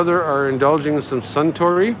his brother are indulging in some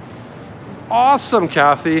suntory. Awesome,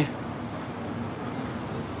 Kathy.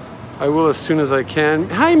 I will as soon as I can.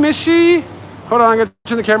 Hi, Mishi. Hold on, I gotta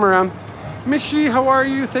turn the camera around. Mishi, how are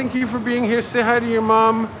you? Thank you for being here. Say hi to your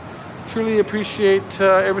mom. Truly appreciate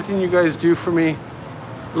everything you guys do for me.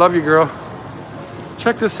 Love you, girl.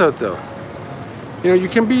 Check this out, though. You know, you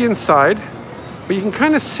can be inside, but you can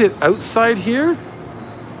kind of sit outside here.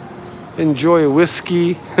 Enjoy a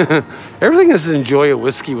whiskey. Everything is enjoy a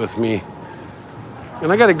whiskey with me.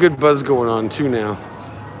 And I got a good buzz going on, too, now.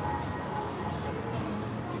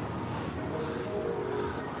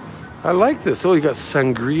 I like this. Oh, you got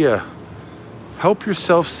sangria. Help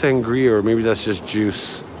yourself sangria, or maybe that's just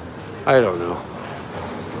juice. I don't know.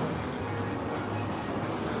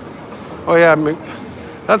 Oh yeah,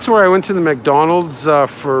 that's where I went to the McDonald's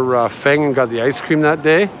for Fang and got the ice cream that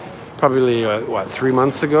day. Probably, what, 3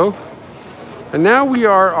 months ago? And now we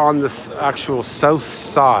are on this actual south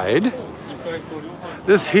side.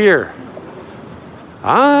 This here.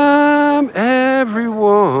 I'm every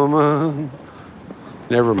woman.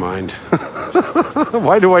 Never mind.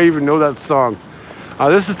 Why do I even know that song?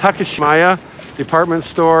 This is Takashimaya department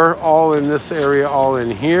store, all in this area, all in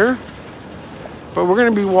here. But we're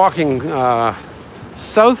going to be walking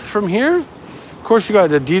south from here. Of course, you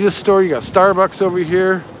got an Adidas store, you got Starbucks over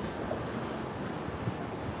here.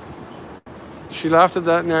 She laughed at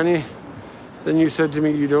that, Nanny. Then you said to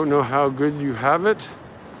me, you don't know how good you have it.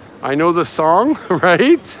 I know the song,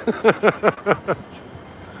 right?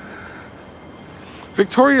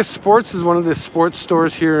 Victoria Sports is one of the sports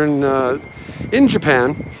stores here in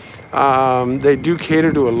Japan. They do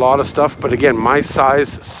cater to a lot of stuff, but again, my size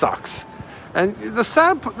sucks. And the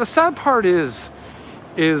sad part is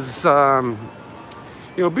you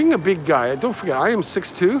know, being a big guy. Don't forget, I am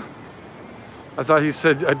 6'2". I thought he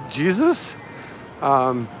said Jesus.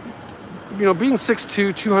 You know, being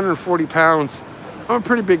 6'2", 240 pounds, I'm a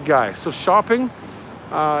pretty big guy. So shopping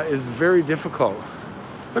is very difficult.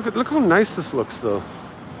 Look how nice this looks, though.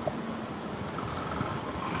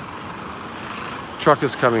 Truck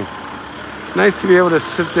is coming. Nice to be able to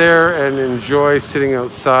sit there and enjoy sitting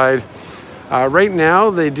outside. Right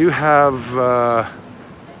now, they do have,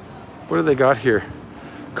 what do they got here?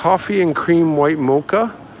 Coffee and cream white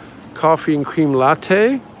mocha, coffee and cream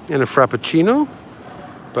latte, and a frappuccino.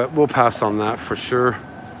 But we'll pass on that for sure.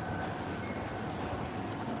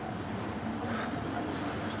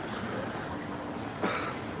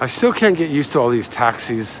 I still can't get used to all these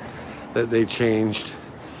taxis that they changed.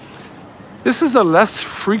 This is a less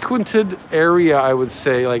frequented area, I would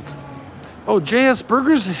say. Like, oh, JS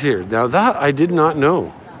Burgers is here. Now that I did not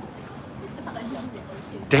know.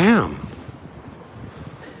 Damn.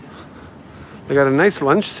 They got a nice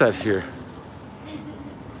lunch set here.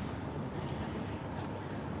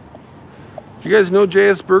 Do you guys know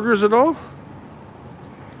JS Burgers at all?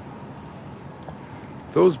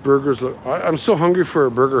 Those burgers look... I'm so hungry for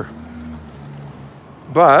a burger.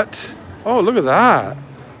 But... oh, look at that.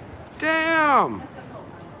 Damn!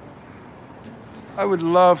 I would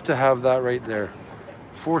love to have that right there.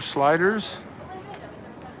 4 sliders.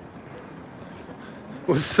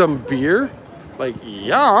 With some beer. Like,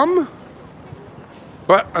 yum!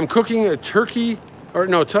 But I'm cooking a turkey... or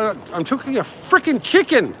no, I'm cooking a freaking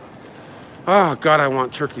chicken! Oh, God, I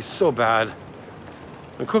want turkey so bad.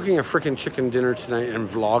 I'm cooking a freaking chicken dinner tonight and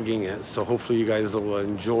vlogging it, so hopefully you guys will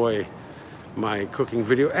enjoy my cooking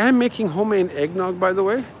video. And making homemade eggnog, by the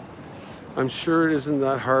way. I'm sure it isn't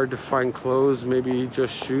that hard to find clothes, maybe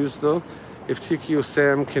just shoes though. If Tikio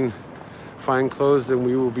Sam can find clothes, then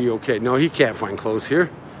we will be okay. No, he can't find clothes here.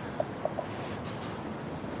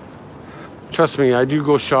 Trust me, I do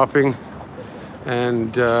go shopping,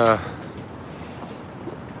 and I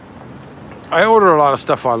order a lot of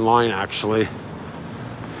stuff online, actually.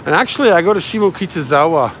 And actually, I go to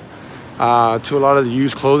Shimokitazawa to a lot of the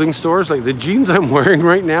used clothing stores. Like the jeans I'm wearing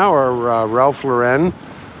right now are Ralph Lauren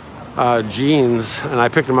jeans, and I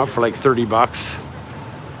picked them up for like 30 bucks.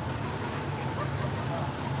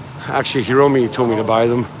 Actually, Hiromi told me to buy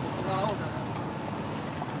them.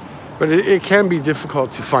 But it can be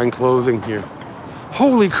difficult to find clothing here.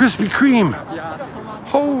 Holy Krispy Kreme!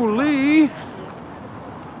 Holy!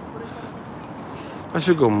 I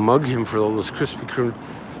should go mug him for all those Krispy Kreme.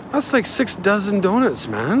 That's like 6 dozen donuts,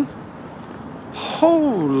 man.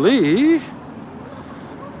 Holy.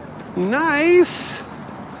 Nice.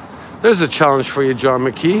 There's a challenge for you, John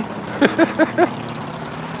McKee.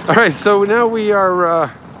 All right, so now we are...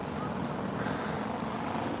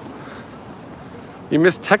 You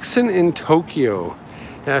Miss Texan in Tokyo.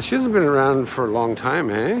 Yeah, she hasn't been around for a long time,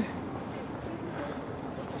 eh?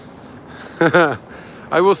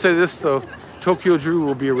 I will say this, though. Tokyo Drew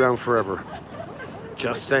will be around forever.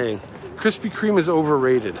 Just saying. Krispy Kreme is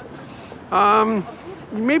overrated.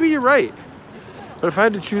 Maybe you're right. But if I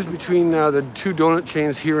had to choose between the 2 donut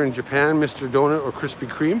chains here in Japan, Mr. Donut or Krispy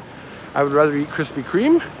Kreme, I would rather eat Krispy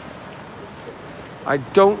Kreme. I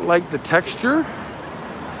don't like the texture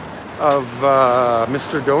of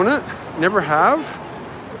Mr. Donut. Never have.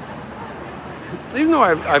 Even though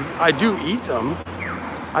I do eat them,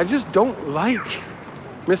 I just don't like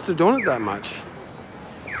Mr. Donut that much.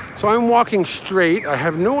 So I'm walking straight. I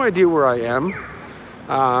have no idea where I am.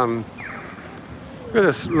 Look at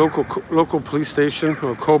this local police station,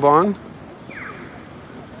 or Koban.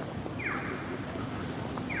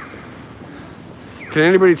 Can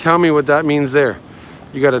anybody tell me what that means there?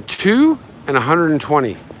 You got a 2 and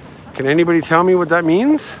 120. Can anybody tell me what that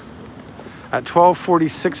means? At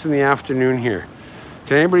 12:46 in the afternoon here.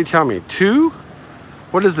 Can anybody tell me? 2?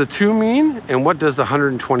 What does the 2 mean? And what does the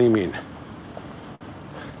 120 mean?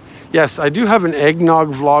 Yes, I do have an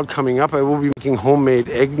eggnog vlog coming up. I will be making homemade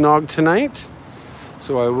eggnog tonight.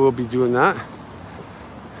 So I will be doing that.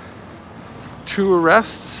 2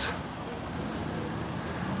 arrests.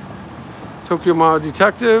 Tokyo Mall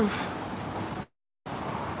detective.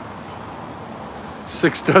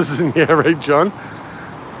 6 dozen, yeah, right, John?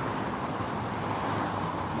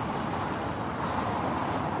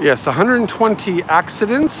 Yes, 120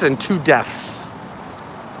 accidents and 2 deaths.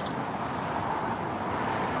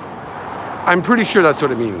 I'm pretty sure that's what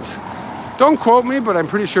it means. Don't quote me, but I'm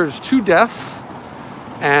pretty sure it's 2 deaths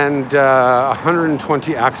and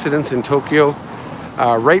 120 accidents in Tokyo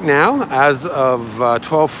right now as of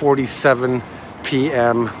 12:47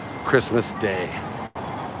 p.m. Christmas Day.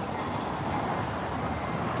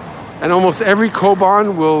 And almost every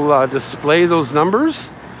Koban will display those numbers.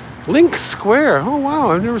 Link Square. Oh,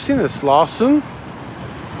 wow. I've never seen this. Lawson.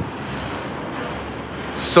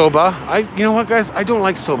 Soba. You know what, guys? I don't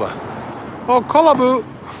like soba. Oh, Kolabu.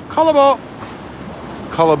 Kolabo.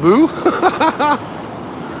 Kolabu.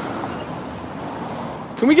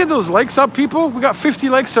 Can we get those likes up, people? We got 50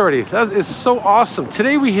 likes already. That is so awesome.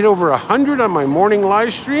 Today we hit over 100 on my morning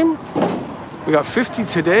live stream. We got 50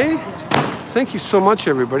 today. Thank you so much,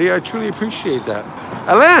 everybody. I truly appreciate that.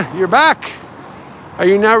 Alain, you're back. Are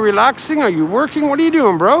you now relaxing? Are you working? What are you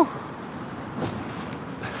doing, bro?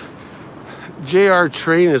 JR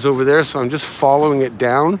train is over there, so I'm just following it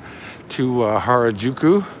down to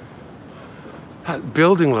Harajuku. That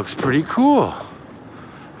building looks pretty cool.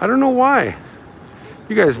 I don't know why.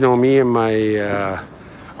 You guys know me and my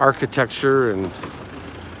architecture, and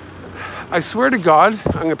I swear to God,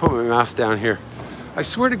 I'm gonna put my mask down here. I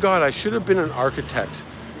swear to God, I should have been an architect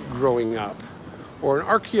growing up, or an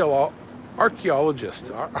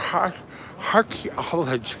archaeologist,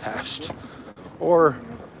 or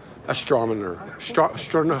astronomer.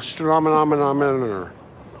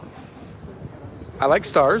 I like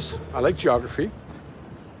stars, I like geography,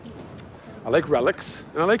 I like relics,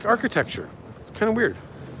 and I like architecture. It's kind of weird.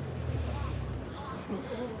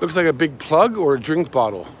 Looks like a big plug or a drink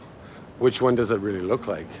bottle. Which one does it really look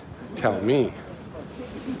like? Tell me.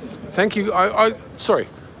 Thank you. Sorry.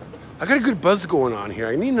 I got a good buzz going on here.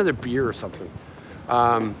 I need another beer or something.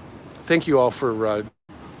 Thank you all for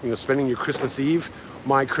spending your Christmas Eve,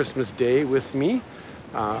 my Christmas Day with me.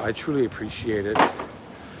 I truly appreciate it.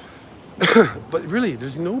 But really,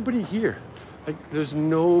 there's nobody here. Like, there's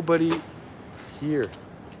nobody here.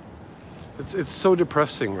 It's so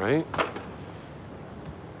depressing, right?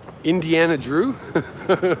 Indiana Drew?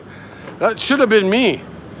 That should have been me.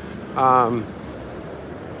 I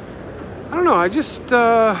don't know,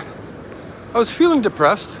 I was feeling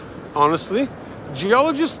depressed, honestly.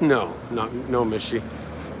 Geologist? No, no, Mishi.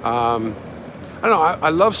 I don't know, I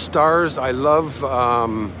love stars. I love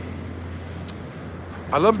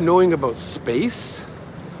knowing about space.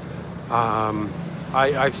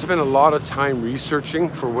 I spend a lot of time researching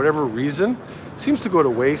for whatever reason. Seems to go to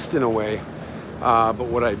waste in a way, but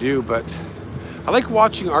what I do. But I like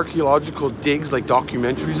watching archaeological digs, like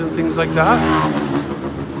documentaries and things like that.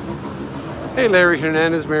 Hey, Larry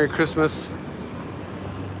Hernandez, Merry Christmas.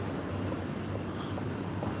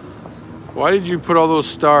 Why did you put all those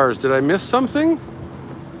stars? Did I miss something?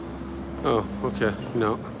 Oh, okay,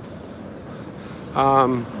 no.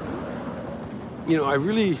 You know, I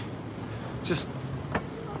really just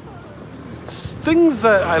things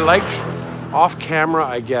that I like off camera,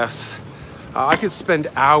 I guess. I could spend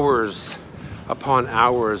hours upon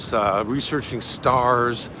hours researching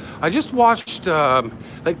stars. I just watched,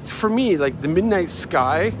 like for me, like The Midnight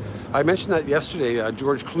Sky. I mentioned that yesterday, a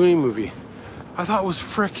George Clooney movie. I thought it was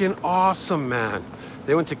freaking awesome, man.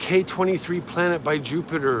 They went to K23 Planet by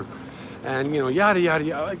Jupiter and, you know, yada, yada,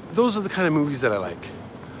 yada. Like, those are the kind of movies that I like.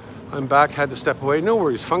 I'm back, had to step away. No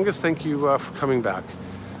worries. Fungus, thank you for coming back.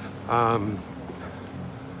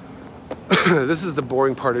 This is the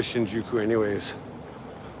boring part of Shinjuku anyways.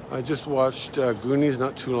 I just watched Goonies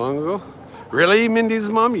not too long ago. Really, Mindy's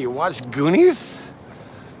mom? You watched Goonies?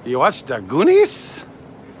 You watched the Goonies?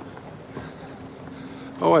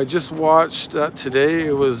 Oh, I just watched that today.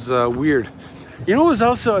 It was weird. You know, it was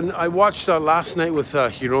also, I watched last night with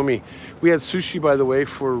Hiromi. We had sushi, by the way,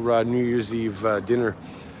 for New Year's Eve dinner.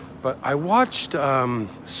 But I watched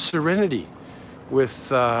Serenity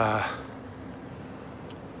with,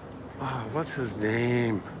 what's his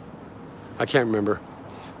name? I can't remember.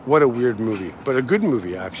 What a weird movie, but a good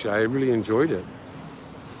movie, actually. I really enjoyed it.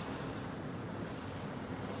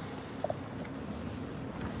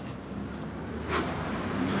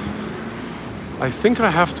 I think I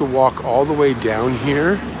have to walk all the way down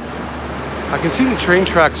here. I can see the train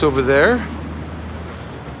tracks over there.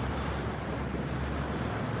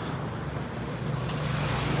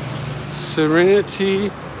 Serenity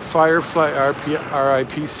Firefly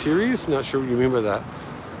RIP series. Not sure what you mean by that.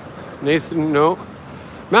 Nathan, no.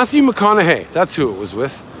 Matthew McConaughey. That's who it was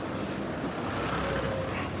with.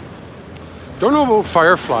 Don't know about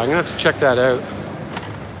Firefly. I'm gonna have to check that out.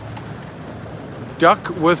 Duck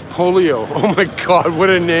with polio. Oh my God, what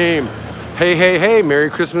a name. Hey, hey, hey, Merry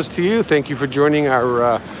Christmas to you. Thank you for joining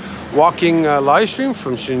our walking live stream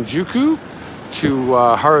from Shinjuku to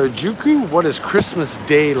Harajuku. What is Christmas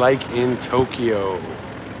Day like in Tokyo?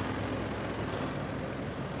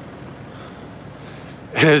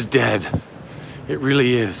 It is dead. It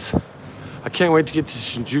really is. I can't wait to get to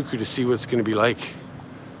Shinjuku to see what it's gonna be like.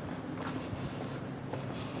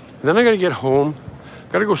 And then I gotta get home,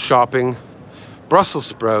 gotta go shopping. Brussels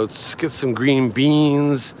sprouts, get some green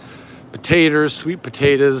beans, potatoes, sweet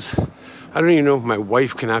potatoes. I don't even know if my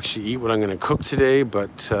wife can actually eat what I'm gonna cook today,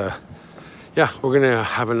 but yeah, we're gonna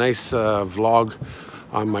have a nice vlog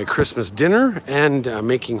on my Christmas dinner and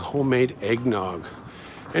making homemade eggnog.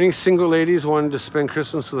 Any single ladies wanting to spend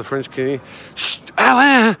Christmas with a French Canadian? Shh,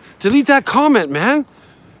 Alain, delete that comment, man.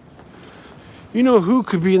 You know who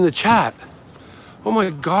could be in the chat. Oh my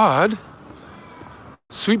God.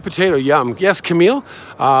 Sweet potato, yum. Yes, Camille.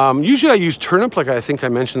 Usually I use turnip, like I think I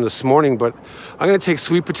mentioned this morning, but I'm gonna take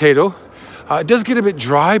sweet potato. It does get a bit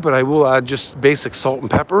dry, but I will add just basic salt and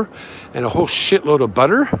pepper and a whole shitload of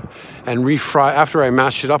butter and refry. After I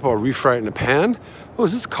mash it up, I'll refry it in a pan. Oh,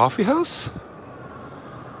 is this coffee house?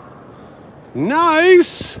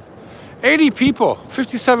 Nice. 80 people,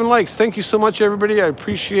 57 likes. Thank you so much, everybody. I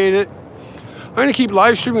appreciate it. I'm gonna keep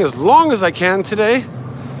live streaming as long as I can today.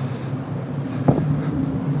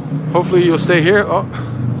 Hopefully you'll stay here. Oh.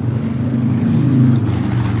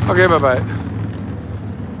 Okay, bye-bye.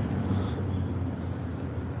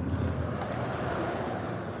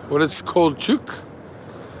 What is called chuk?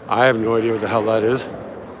 I have no idea what the hell that is.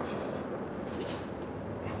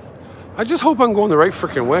 I just hope I'm going the right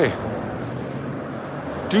freaking way.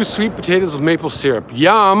 Do sweet potatoes with maple syrup.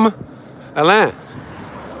 Yum! Alain.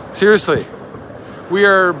 Seriously. We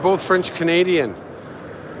are both French Canadian.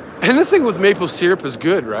 Anything with maple syrup is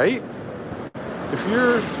good, right? If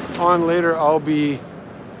you're on later, I'll be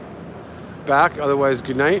back. Otherwise,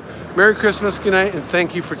 good night. Merry Christmas, good night, and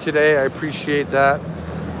thank you for today. I appreciate that.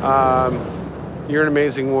 You're an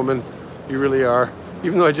amazing woman. You really are.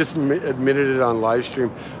 Even though I just admitted it on live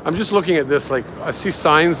stream. I'm just looking at this, like, I see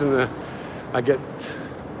signs and I get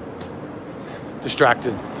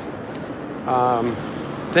distracted.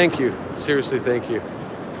 Thank you. Seriously, thank you.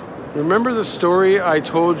 Remember the story I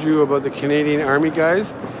told you about the Canadian Army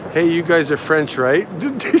guys? Hey, you guys are French, right?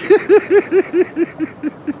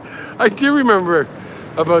 I do remember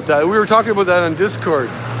about that. We were talking about that on Discord.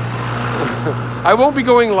 I won't be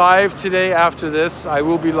going live today after this. I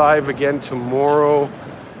will be live again tomorrow,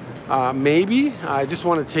 maybe. I just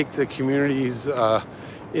want to take the communities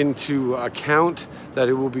into account that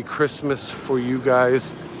it will be Christmas for you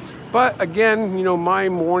guys. But again, you know, my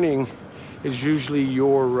morning is usually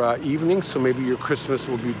your evening, so maybe your Christmas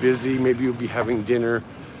will be busy, maybe you'll be having dinner,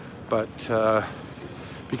 but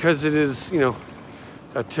because it is, you know,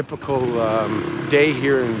 a typical day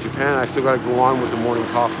here in Japan, I still got to go on with the morning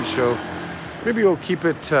coffee show. Maybe we'll keep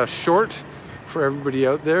it short for everybody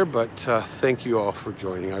out there, but thank you all for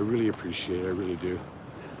joining. I really appreciate it. I really do.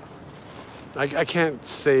 I can't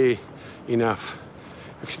say enough,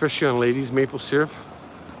 especially on ladies' maple syrup.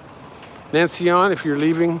 Nancy on, if you're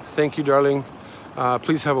leaving, thank you, darling.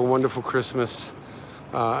 Please have a wonderful Christmas,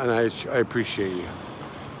 and I appreciate you.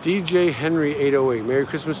 DJ Henry 808, Merry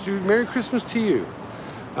Christmas, dude. Merry Christmas to you.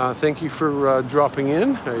 Thank you for dropping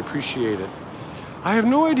in. I appreciate it. I have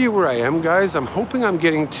no idea where I am, guys. I'm hoping I'm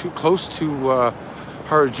getting too close to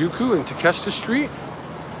Harajuku and Takeshita Street.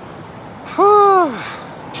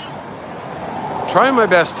 Trying my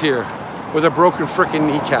best here with a broken frickin'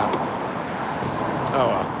 kneecap. Oh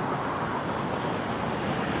well.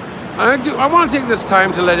 I want to take this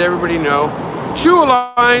time to let everybody know. Chuo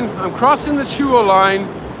line. I'm crossing the Chuo line.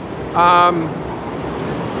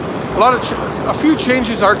 A few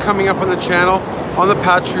changes are coming up on the channel, on the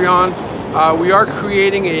Patreon. We are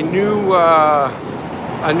creating a new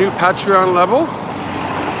Patreon level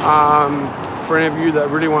for any of you that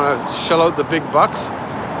really want to shell out the big bucks.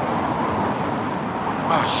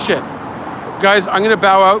 Oh shit, guys! I'm gonna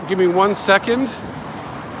bow out. Give me 1 second.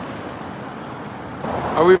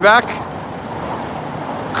 Are we back?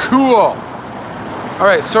 Cool. All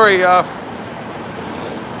right. Sorry.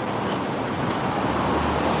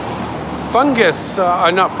 Fungus.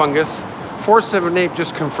 Not fungus. 478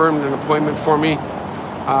 just confirmed an appointment for me.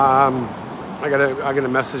 I gotta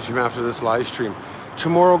message him after this live stream.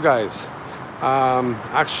 Tomorrow, guys,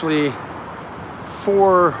 actually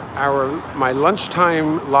for my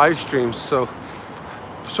lunchtime live streams. So,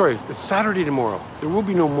 sorry, it's Saturday tomorrow. There will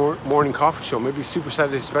be no more morning coffee show. Maybe Super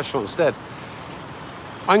Saturday Special instead.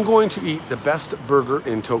 I'm going to eat the best burger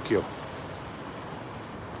in Tokyo,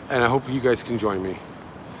 and I hope you guys can join me,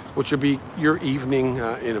 which will be your evening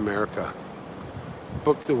in America.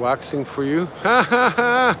 Book the waxing for you. Ha ha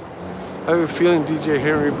ha! I have a feeling DJ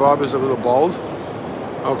Henry Bob is a little bald.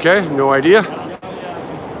 Okay, no idea.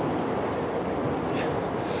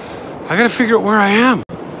 I gotta figure out where I am.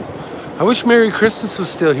 I wish Merry Christmas was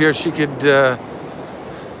still here. She could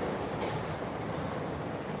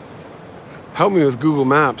help me with Google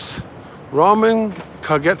Maps. Ramen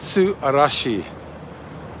Kagetsu Arashi.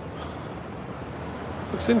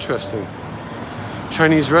 Looks interesting.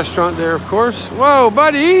 Chinese restaurant there, of course. Whoa,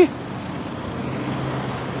 buddy!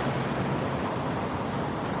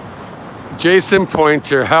 Jason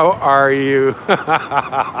Pointer, how are you?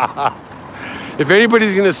 If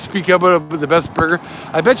anybody's gonna speak up about the best burger,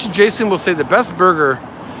 I bet you Jason will say the best burger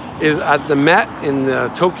is at the Met in the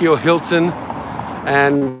Tokyo Hilton.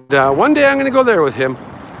 And one day I'm gonna go there with him.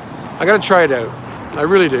 I gotta try it out. I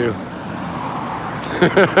really do.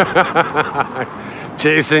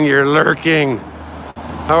 Jason, you're lurking.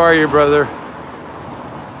 How are you, brother?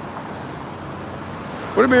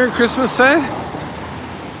 What did Merry Christmas say?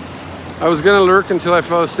 I was gonna lurk until I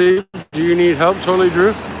fell asleep. Do you need help? Totally,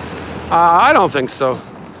 Drew. I don't think so.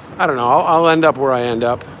 I don't know. I'll end up where I end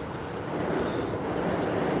up.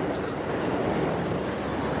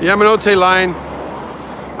 Yamanote line.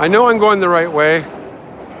 I know I'm going the right way.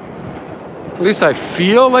 At least I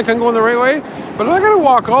feel like I'm going the right way. But I gotta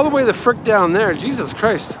walk all the way the frick down there. Jesus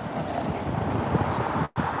Christ.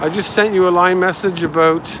 I just sent you a line message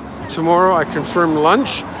about tomorrow. I confirmed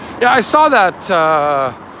lunch. Yeah, I saw that,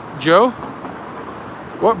 Joe.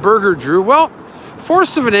 What burger, Drew? Well,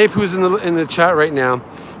 Force of an Ape, who's in the chat right now,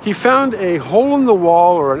 he found a hole in the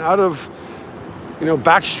wall or an out of,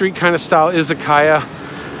 backstreet kind of style izakaya,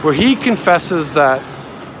 where he confesses that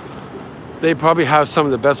they probably have some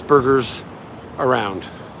of the best burgers around.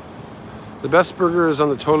 The best burger is on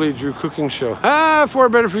the Totally Drew cooking show. For a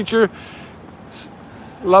better future.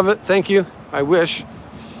 Love it. Thank you. I wish.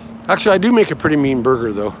 Actually, I do make a pretty mean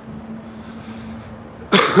burger, though.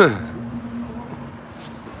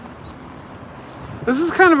 This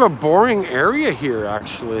is kind of a boring area here,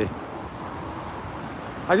 actually.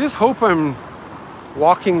 I just hope I'm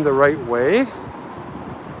walking the right way.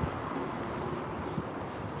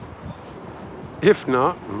 If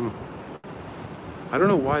not, I don't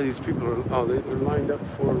know why these people are. Oh, they're lined up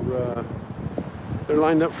for. They're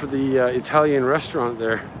lined up for the Italian restaurant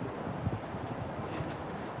there.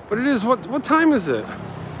 But it is what time is it?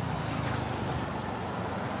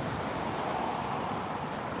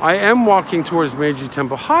 I am walking towards Meiji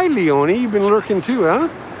Temple. Hi, Leonie. You've been lurking too, huh?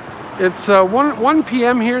 It's 1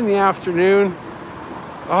 p.m. here in the afternoon.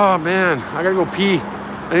 Oh, man. I gotta go pee.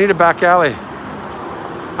 I need a back alley.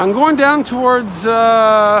 I'm going down towards...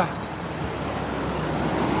 Oh,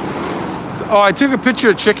 I took a picture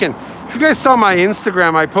of chicken. If you guys saw my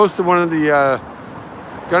Instagram, I posted one of the...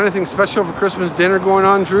 got anything special for Christmas dinner going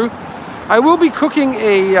on, Drew? I will be cooking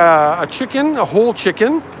a chicken, a whole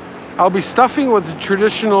chicken. I'll be stuffing with the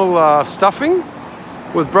traditional stuffing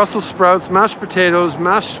with Brussels sprouts, mashed potatoes,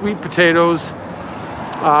 mashed sweet potatoes,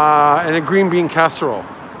 and a green bean casserole.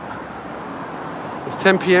 It's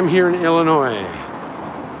 10 p.m. here in Illinois.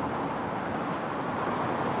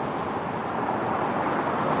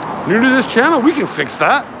 New to this channel, we can fix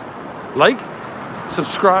that. Like,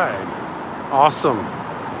 subscribe. Awesome.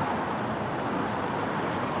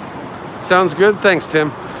 Sounds good. Thanks,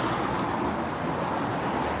 Tim.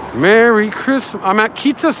 Merry Christmas. I'm at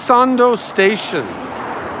Kitasando Station.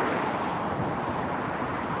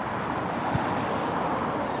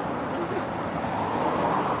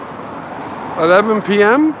 at 11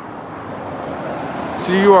 p.m.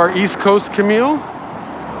 So you are East Coast, Camille.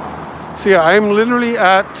 So yeah, I'm literally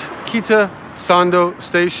at Kitasando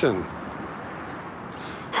Station.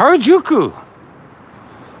 Harajuku.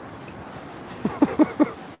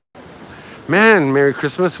 Man, Merry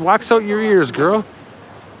Christmas. Wax out your ears, girl.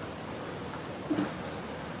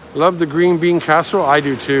 Love the green bean casserole. I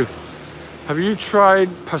do too. Have you tried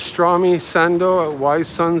pastrami sando at Wise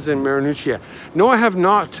Sons in Marinuccia? No, I have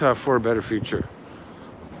not, for a better future.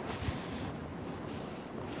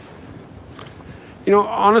 You know,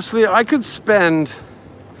 honestly, I could spend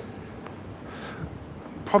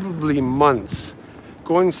probably months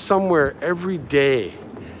going somewhere every day,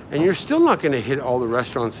 and you're still not going to hit all the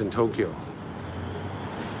restaurants in Tokyo.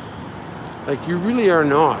 Like, you really are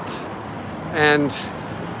not. And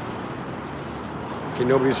okay,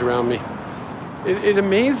 nobody's around me. It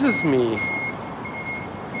amazes me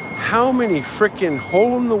how many frickin'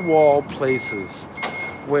 hole-in-the-wall places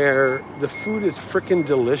where the food is frickin'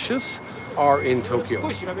 delicious are in Tokyo.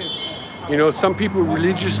 You know, some people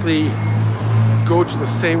religiously go to the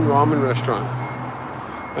same ramen restaurant.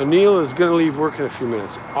 Anil is gonna leave work in a few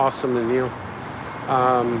minutes. Awesome, Anil.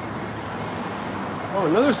 Oh,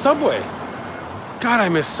 another Subway. God, I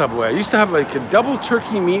miss Subway. I used to have like a double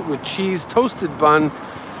turkey meat with cheese, toasted bun,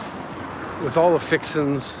 with all the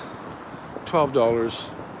fixins, $12.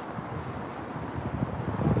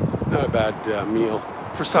 Not a bad meal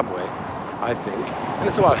for Subway, I think. And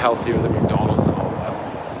it's a lot healthier than McDonald's and all that.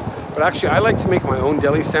 But actually, I like to make my own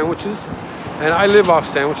deli sandwiches. And I live off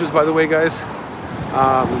sandwiches, by the way, guys.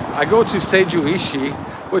 I go to Seijuishi,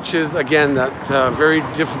 which is, again, that very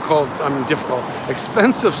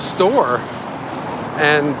expensive store.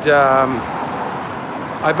 And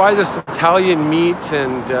I buy this Italian meat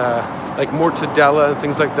and like mortadella and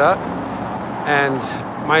things like that. And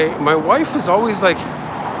my wife is always like,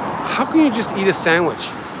 how can you just eat a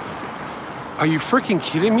sandwich? Are you freaking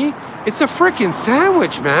kidding me? It's a freaking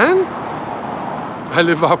sandwich, man. I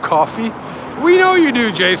live off coffee. We know you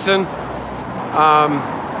do, Jason.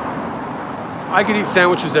 I could eat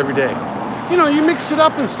sandwiches every day. You know, you mix it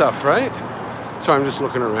up and stuff, right? So I'm just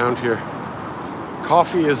looking around here.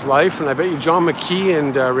 Coffee is life, and I bet you John McKee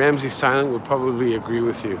and Ramsey Silent would probably agree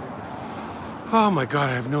with you. Oh my God,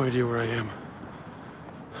 I have no idea where I am.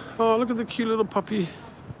 Oh, look at the cute little puppy.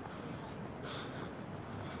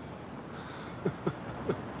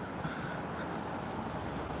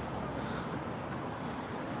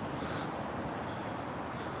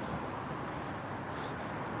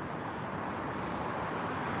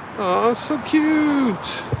 Oh, so cute.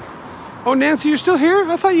 Oh, Nancy, you're still here?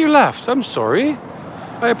 I thought you left. I'm sorry.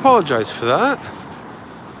 I apologize for that.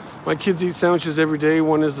 My kids eat sandwiches every day.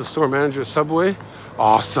 One is the store manager at Subway.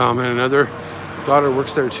 Awesome. And another daughter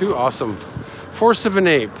works there too. Awesome. Force of an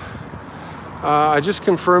Ape. I just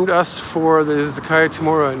confirmed us for the Izakaya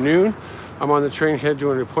tomorrow at noon. I'm on the train head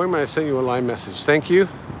to an appointment. I sent you a line message. Thank you.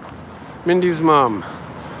 Mindy's mom.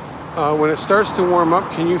 When it starts to warm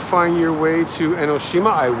up, can you find your way to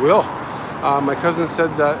Enoshima? I will. My cousin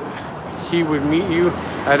said that he would meet you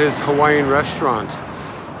at his Hawaiian restaurant.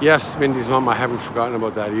 Yes, Mindy's mom, I haven't forgotten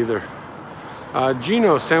about that either.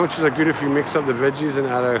 Gino, sandwiches are good if you mix up the veggies and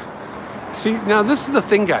add a... See, now this is the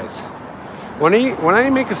thing, guys. When I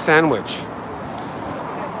make a sandwich,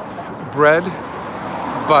 bread,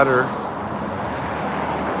 butter,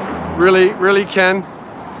 really, Ken?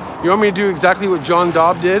 You want me to do exactly what John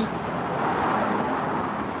Dobb did?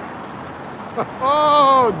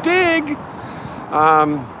 Oh, dig!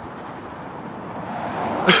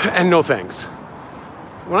 And no thanks.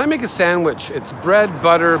 When I make a sandwich, it's bread,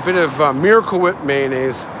 butter, a bit of Miracle Whip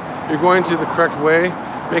mayonnaise. You're going to the correct way.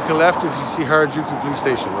 Make a left if you see Harajuku Police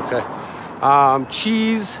Station, okay?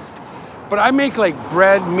 Cheese. But I make like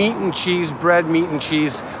bread, meat and cheese, bread, meat and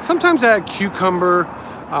cheese. Sometimes I add cucumber,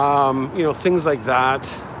 you know, things like that.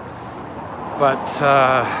 But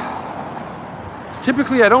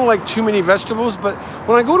typically I don't like too many vegetables. But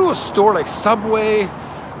when I go to a store like Subway,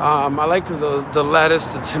 I like the lettuce,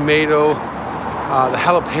 the tomato. the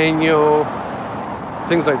jalapeno,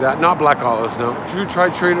 things like that. Not black olives, no. Drew, try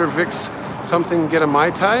Trader Vic's something, get a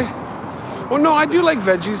Mai Tai. Oh no, I do like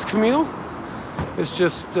veggies, Camille. It's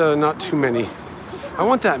just not too many. I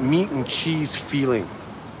want that meat and cheese feeling.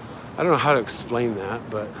 I don't know how to explain that,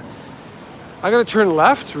 but I gotta turn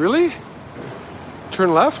left, really?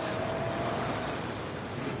 Turn left?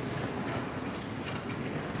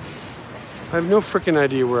 I have no freaking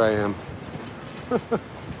idea where I am.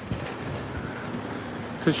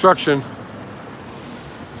 Construction.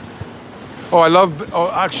 Oh, I love,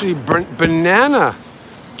 oh, actually, banana.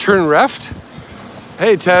 Turn left.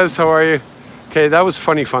 Hey, Tez, how are you? Okay, that was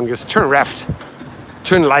funny, Fungus. Turn left.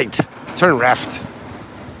 Turn light. Turn left.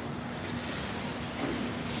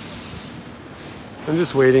 I'm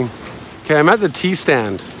just waiting. Okay, I'm at the tea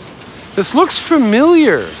stand. This looks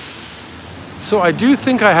familiar. So I do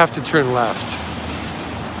think I have to turn left.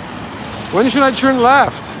 When should I turn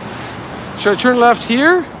left? Should I turn left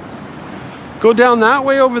here? Go down that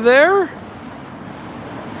way over there?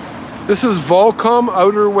 This is Volcom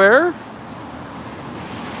outerwear.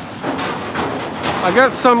 I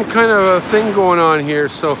got some kind of a thing going on here,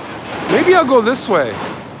 so maybe I'll go this way.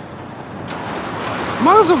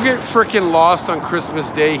 Might as well get frickin' lost on Christmas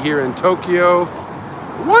Day here in Tokyo.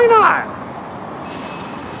 Why not?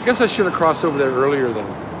 I guess I should have crossed over there earlier then.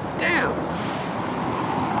 Damn.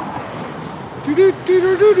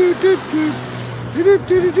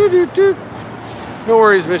 No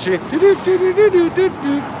worries, Michi.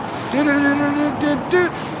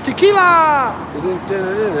 Tequila!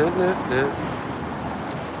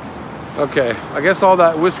 Okay, I guess all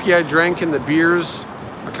that whiskey I drank and the beers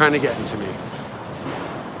are kind of getting to me.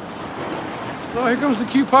 Oh, here comes the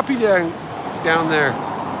cute puppy down there.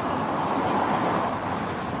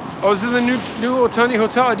 Oh, is it the new Otani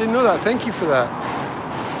Hotel? I didn't know that. Thank you for that.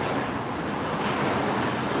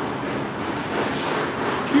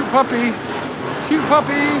 Cute puppy. Cute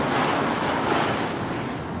puppy.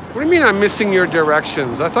 What do you mean I'm missing your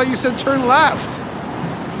directions? I thought you said turn left.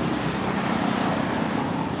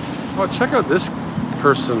 Oh, check out this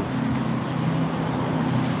person.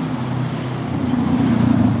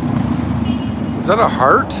 Is that a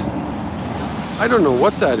heart? I don't know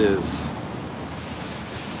what that is.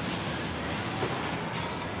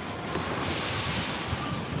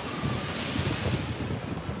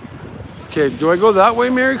 Okay, do I go that way,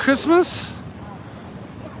 Merry Christmas?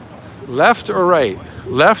 Left or right?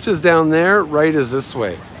 Left is down there, right is this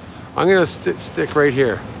way. I'm gonna stick right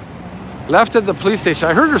here. Left at the police station.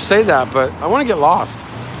 I heard her say that, but I want to get lost.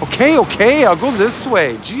 Okay, I'll go this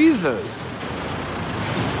way. Jesus.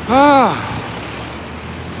 Ah.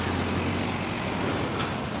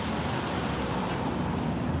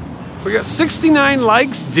 We got 69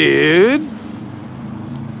 likes, dude.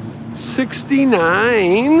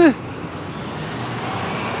 69.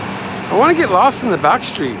 I want to get lost in the back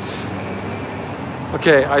streets.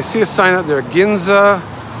 Okay, I see a sign up there, Ginza.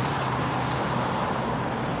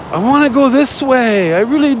 I want to go this way. I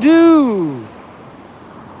really do.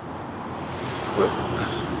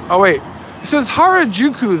 Oh, wait. It says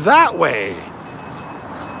Harajuku that way.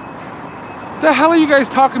 What the hell are you guys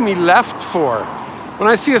talking me left for? When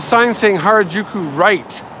I see a sign saying Harajuku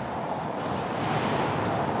right.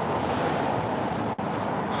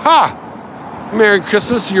 Ha! Merry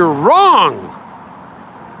Christmas, you're wrong!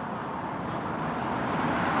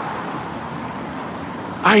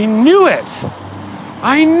 I knew it!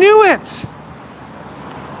 I knew it!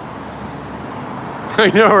 I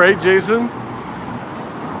know, right, Jason?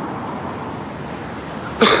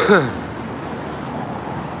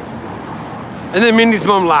 And then Mindy's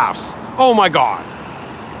mom laughs. Oh my God.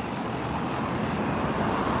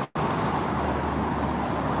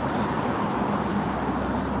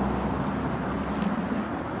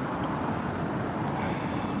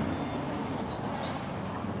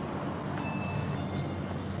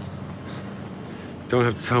 Don't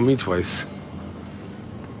have to tell me twice.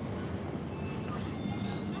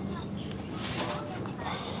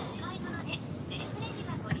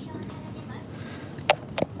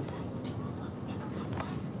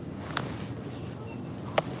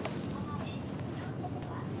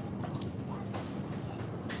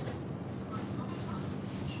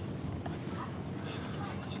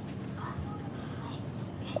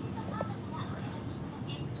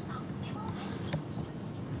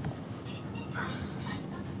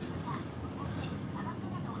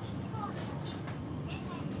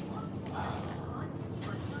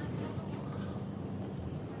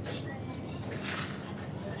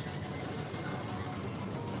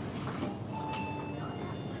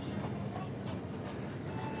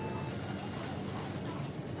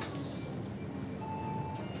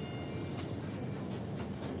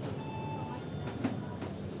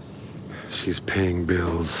 She's paying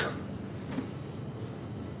bills.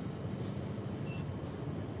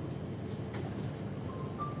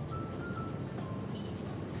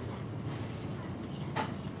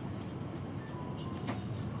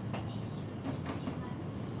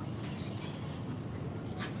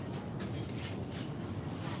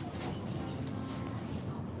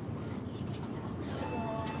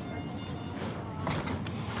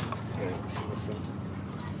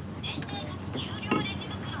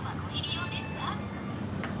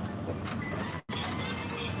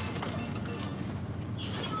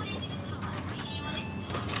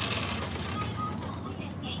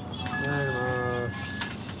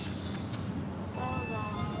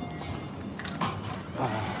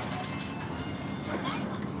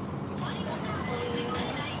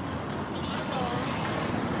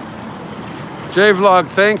 J-Vlog,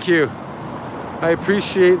 thank you. I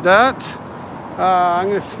appreciate that. I'm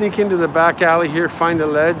gonna sneak into the back alley here, find a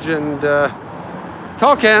ledge, and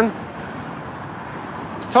Talcan.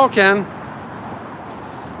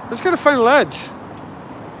 Just gotta find a ledge.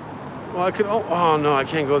 Well, I could, oh no, I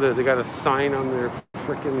can't go there. They got a sign on their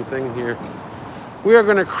freaking thing here. We are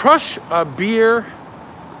gonna crush a beer.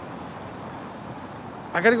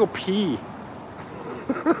 I gotta go pee.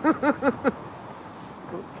 Okay,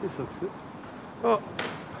 so that's it. Oh,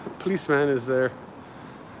 policeman is there.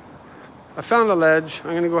 I found a ledge.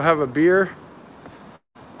 I'm gonna go have a beer.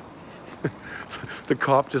 The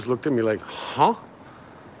cop just looked at me like, huh?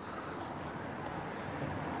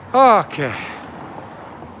 Okay.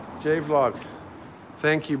 J-Vlog,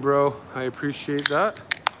 thank you, bro. I appreciate that.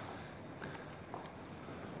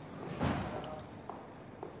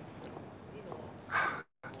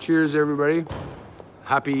 Cheers, everybody.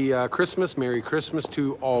 Happy Christmas, Merry Christmas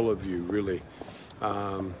to all of you, really.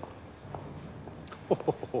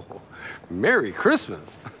 Merry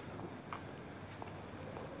Christmas.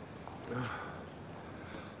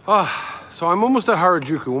 So I'm almost at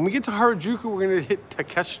Harajuku. When we get to Harajuku, we're gonna hit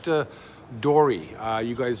Takeshita Dori.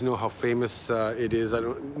 You guys know how famous it is.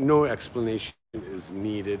 No explanation is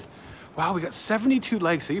needed. Wow, we got 72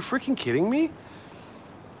 likes. Are you freaking kidding me?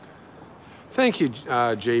 Thank you,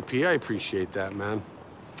 JP. I appreciate that, man.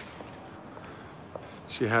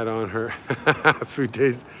 She had on her food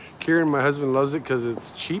taste. Kieran, my husband, loves it because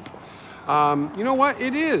it's cheap. You know what?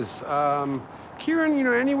 It is. Kieran, you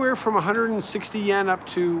know, anywhere from 160 yen up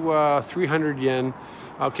to 300 yen.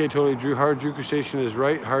 Okay, totally, Drew. Harajuku Station is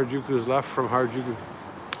right. Harajuku is left from Harajuku.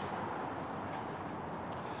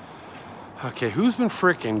 Okay, who's been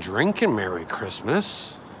freaking drinking? Merry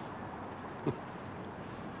Christmas.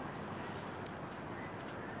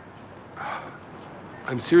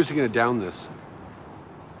 I'm seriously gonna down this.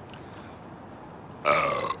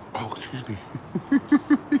 Oh, excuse me.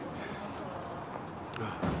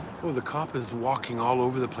 Oh, the cop is walking all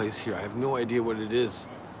over the place here. I have no idea what it is.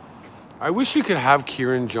 I wish you could have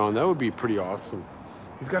Kieran, John. That would be pretty awesome.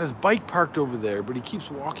 He's got his bike parked over there, but he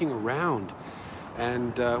keeps walking around.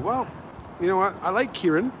 And, well, you know what? I like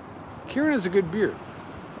Kieran. Kieran is a good beer.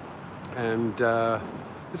 And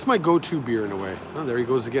it's my go-to beer in a way. Oh, there he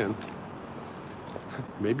goes again.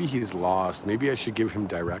 Maybe he's lost. Maybe I should give him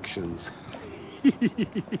directions.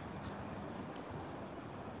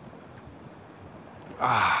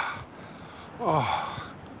 Oh.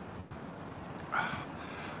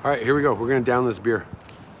 All right, here we go. We're gonna down this beer.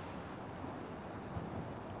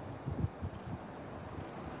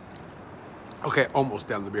 Okay, almost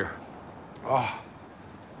down the beer. Oh.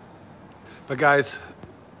 But guys,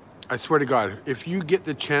 I swear to God, if you get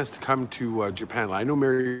the chance to come to Japan, I know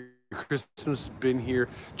Merry Christmas has been here,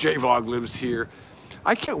 J-Vlog lives here.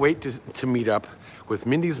 I can't wait to meet up with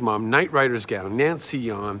Mindy's mom, Knight Rider's gown, Nancy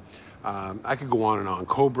Yon. I could go on and on.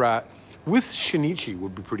 Cobra with Shinichi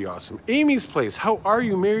would be pretty awesome. Amy's Place, how are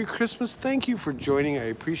you? Merry Christmas. Thank you for joining. I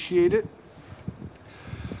appreciate it.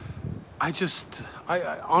 I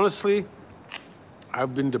honestly,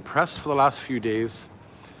 I've been depressed for the last few days,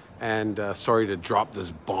 and sorry to drop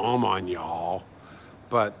this bomb on y'all.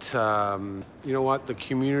 But you know what? The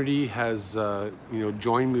community has,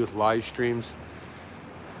 joined me with live streams.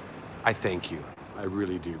 I thank you. I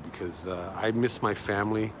really do, because I miss my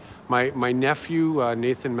family. My nephew,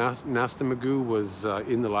 Nathan Nastamagoo, was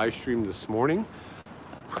in the live stream this morning.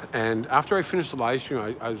 And after I finished the live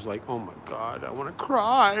stream, I was like, oh my God, I want to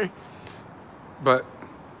cry. But,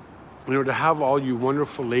 you know, to have all you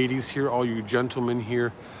wonderful ladies here, all you gentlemen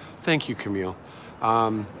here, thank you, Camille.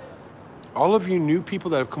 All of you new people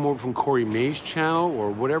that have come over from Corey May's channel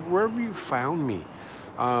or whatever, wherever you found me,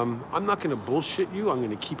 I'm not going to bullshit you. I'm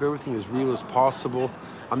going to keep everything as real as possible.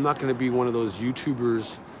 I'm not going to be one of those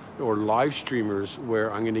YouTubers or live streamers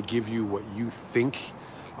where I'm going to give you what you think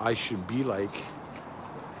I should be like.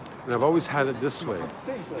 And I've always had it this way.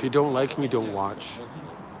 If you don't like me, don't watch.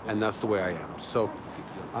 And that's the way I am. So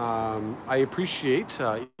I appreciate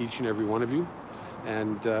each and every one of you.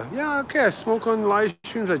 And yeah, okay, I smoke on live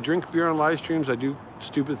streams. I drink beer on live streams. I do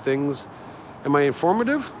stupid things. Am I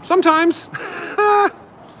informative? Sometimes.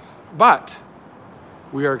 But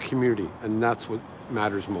we are a community, and that's what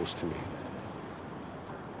matters most to me.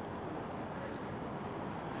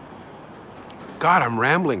 God, I'm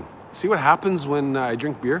rambling. See what happens when I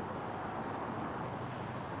drink beer?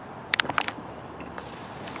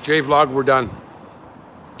 J-Vlog, we're done.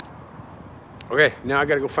 Okay, now I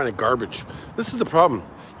gotta go find a garbage. This is the problem.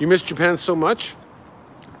 You miss Japan so much.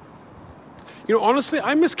 You know, honestly,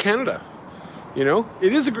 I miss Canada. You know,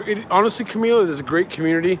 honestly, Camille, it is a great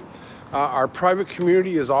community. Our private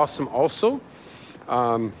community is awesome also.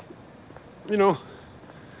 You know,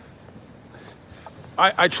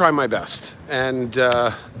 I try my best. And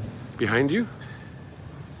behind you?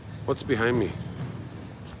 What's behind me?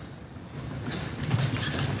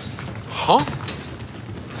 Huh?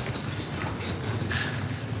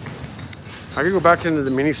 I could go back into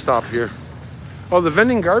the mini stop here. Oh, the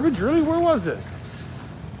vending garbage? Really? Where was it?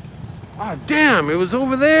 Ah, damn, it was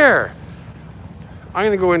over there. I'm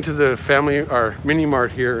gonna go into the family or mini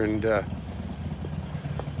mart here and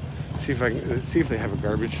see if they have a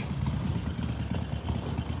garbage.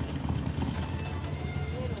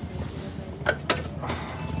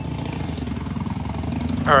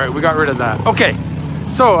 All right, we got rid of that. Okay,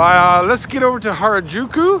 so let's get over to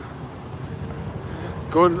Harajuku.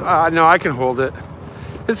 Go. No, I can hold it.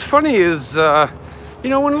 It's funny is, you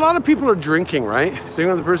know, when a lot of people are drinking, right? So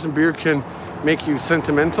another person beer can make you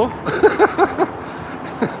sentimental.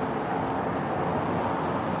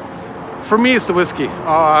 For me, it's the whiskey.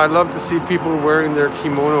 I love to see people wearing their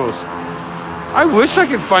kimonos. I wish I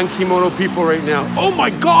could find kimono people right now. Oh my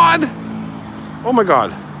God! Oh my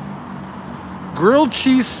God. Grilled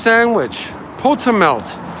cheese sandwich, pota melt.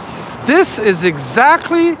 This is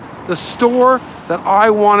exactly the store that I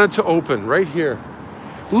wanted to open right here.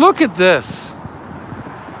 Look at this.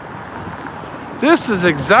 This is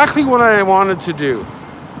exactly what I wanted to do.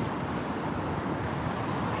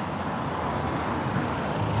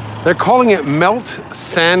 They're calling it melt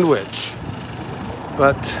sandwich.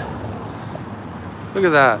 But look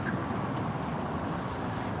at that.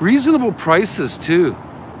 Reasonable prices too.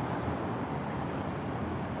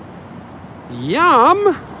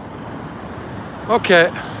 Yum.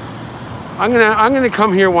 Okay. I'm gonna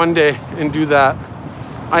come here one day and do that.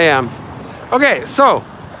 I am. Okay, so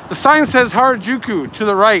the sign says Harajuku to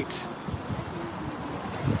the right.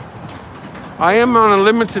 I am on a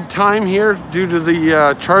limited time here due to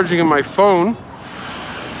the charging of my phone.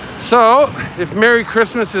 So, if Merry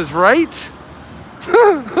Christmas is right,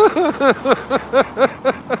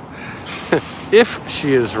 if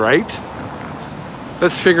she is right,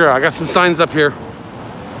 let's figure out. I got some signs up here.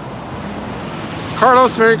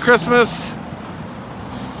 Carlos, Merry Christmas.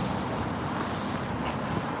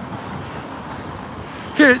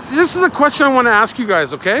 Here, this is a question I want to ask you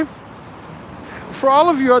guys, okay? For all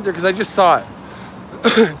of you out there, because I just saw it.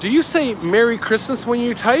 Do you say Merry Christmas when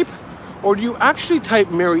you type? Or do you actually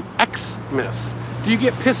type Merry Xmas? Do you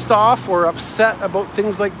get pissed off or upset about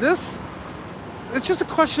things like this? It's just a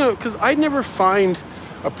question of, because I never find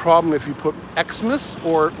a problem if you put Xmas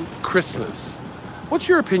or Christmas. What's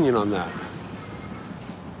your opinion on that?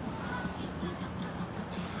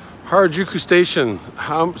 Harajuku Station,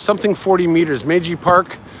 something 40 meters, Meiji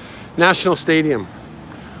Park, National Stadium.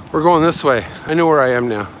 We're going this way. I know where I am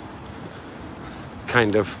now.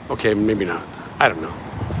 Kind of. Okay, maybe not. I don't know.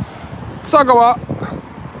 Sagawa.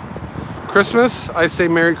 Christmas, I say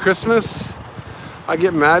Merry Christmas. I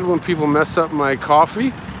get mad when people mess up my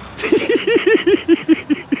coffee.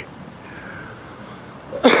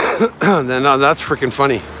 Then that's freaking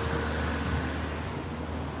funny.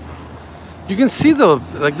 You can see though,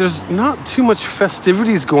 like there's not too much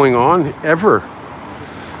festivities going on ever.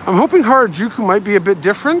 I'm hoping Harajuku might be a bit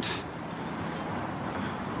different.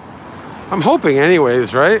 I'm hoping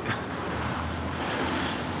anyways, right?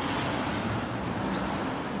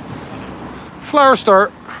 Flower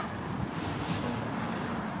start.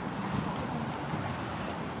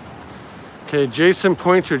 Okay, Jason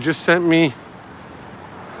Pointer just sent me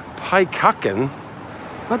Paikaken.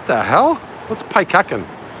 What the hell? What's Paikaken?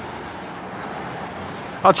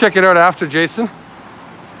 I'll check it out after, Jason.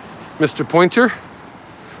 Mr. Pointer.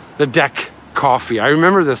 The Deck Coffee. I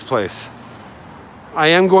remember this place. I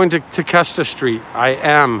am going to Takeshita Street. I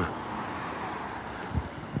am.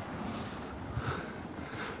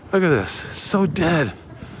 Look at this. So dead.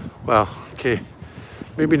 Well, okay.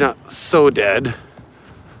 Maybe not so dead.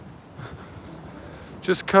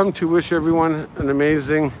 Just come to wish everyone an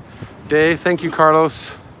amazing day. Thank you, Carlos.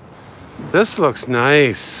 This looks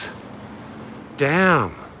nice.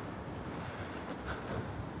 Damn.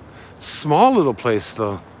 Small little place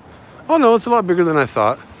though. Oh no, it's a lot bigger than I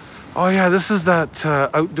thought. Oh yeah, this is that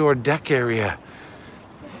outdoor deck area.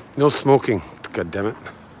 No smoking. God damn it.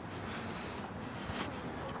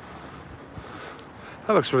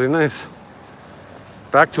 That looks really nice.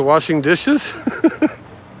 Back to washing dishes.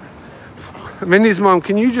 Mindy's mom,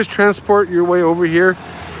 can you just transport your way over here?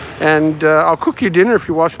 And I'll cook you dinner if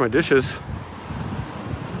you wash my dishes.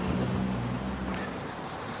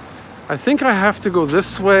 I think I have to go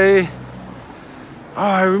this way. Oh,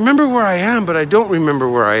 I remember where I am, but I don't remember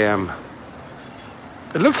where I am.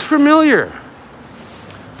 It looks familiar.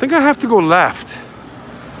 I think I have to go left.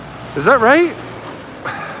 Is that right?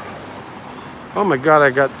 Oh my God,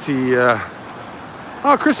 I got the,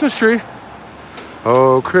 oh, Christmas tree.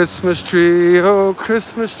 Oh, Christmas tree, oh,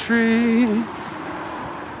 Christmas tree.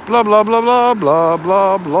 Blah, blah, blah, blah, blah,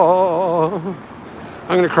 blah, blah.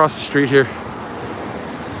 I'm gonna cross the street here.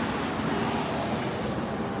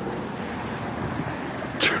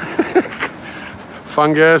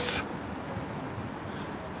 Fungus.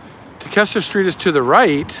 Takeshita Street is to the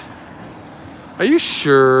right. Are you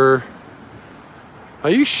sure? Are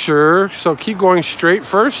you sure? So keep going straight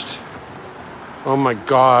first. Oh my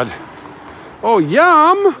God. Oh,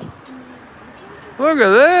 yum. Look at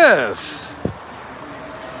this.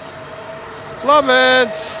 Love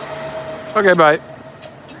it. Okay, bye.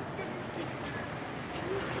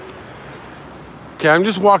 Okay, I'm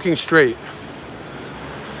just walking straight.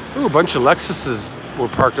 Ooh, a bunch of Lexuses were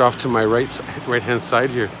parked off to my right-hand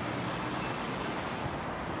side here.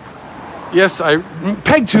 Yes,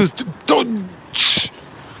 peg tooth. Don't. Shh.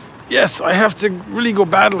 Yes, I have to really go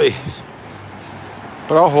badly,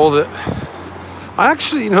 but I'll hold it. I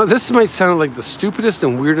actually, this might sound like the stupidest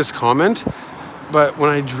and weirdest comment, but when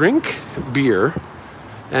I drink beer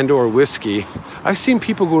and or whiskey, I've seen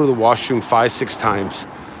people go to the washroom 5-6 times.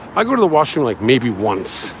 I go to the washroom like maybe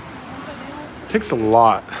once. It takes a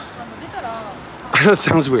lot. That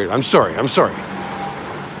sounds weird. I'm sorry.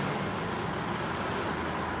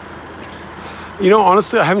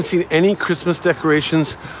 Honestly, I haven't seen any Christmas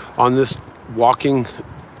decorations on this walking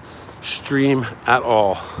stream at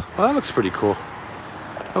all. Well, that looks pretty cool.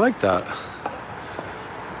 I like that.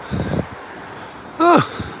 Oh,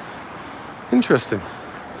 interesting.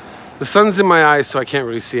 The sun's in my eyes, so I can't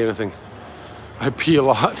really see anything. I pee a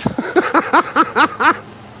lot.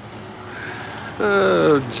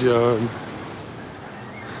 Oh, John.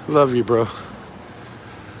 Love you, bro.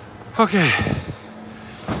 Okay.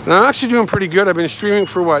 And I'm actually doing pretty good. I've been streaming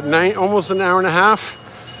for what, almost an hour and a half.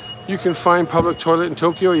 You can find public toilet in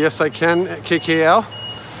Tokyo. Yes, I can at KKL.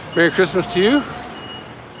 Merry Christmas to you.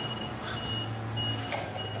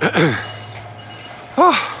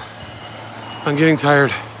 Oh, I'm getting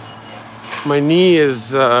tired. My knee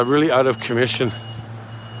is really out of commission.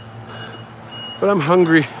 But I'm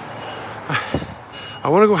hungry. I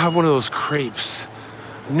want to go have one of those crepes.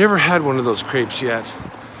 I've never had one of those crepes yet.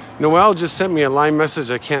 Noelle just sent me a line message.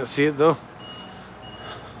 I can't see it though.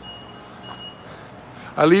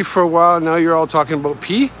 I leave for a while. Now you're all talking about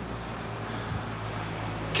pee.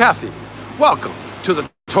 Kathy, welcome to the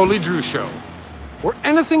Totally Drew Show, where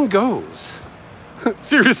anything goes.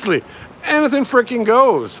 Seriously, anything freaking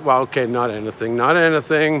goes. Well, okay, not anything.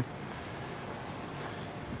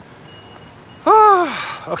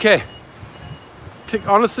 Okay.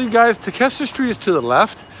 Honestly, guys, Takeshita Street is to the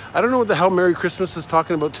left. I don't know what the hell Merry Christmas is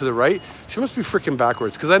talking about to the right. She must be freaking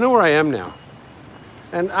backwards, because I know where I am now.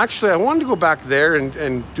 And actually, I wanted to go back there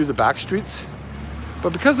and do the back streets.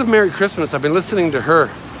 But because of Merry Christmas, I've been listening to her.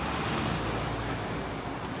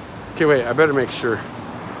 Okay, wait, I better make sure.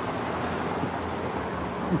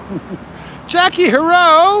 Jackie,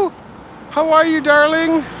 hello! How are you,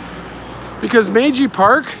 darling? Because Meiji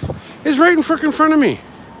Park is right in frickin' front of me.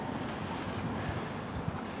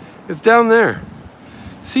 It's down there.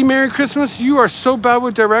 See, Merry Christmas, you are so bad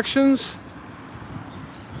with directions.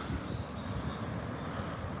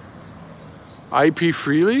 IP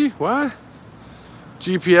freely? What?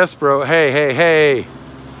 GPS, bro. Hey.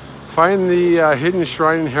 Find the hidden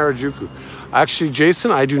shrine in Harajuku. Actually,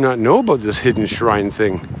 Jason, I do not know about this hidden shrine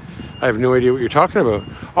thing. I have no idea what you're talking about.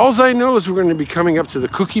 All I know is we're going to be coming up to the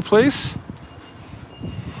cookie place.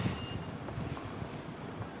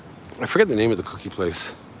 I forget the name of the cookie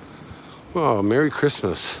place. Oh, Merry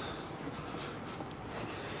Christmas.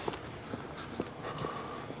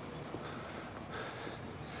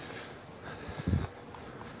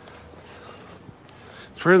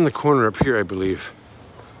 It's right in the corner up here, I believe.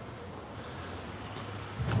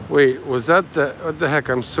 Wait, was that the, what the heck?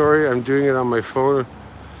 I'm sorry, I'm doing it on my phone.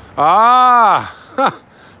 Ah!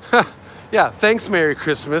 Yeah, thanks, Merry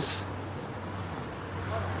Christmas.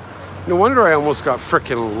 No wonder I almost got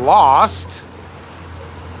frickin' lost.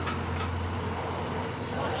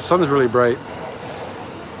 Sun's really bright.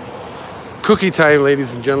 Cookie time,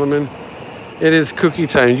 ladies and gentlemen. It is cookie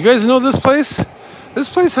time. You guys know this place? This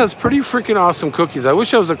place has pretty freaking awesome cookies. I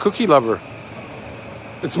wish I was a cookie lover.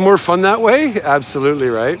 It's more fun that way? Absolutely,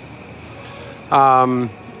 right?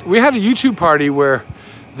 We had a YouTube party where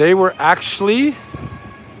they were actually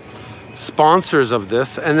sponsors of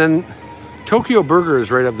this, and then Tokyo Burger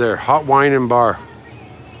is right up there, hot wine and bar.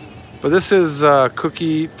 But this is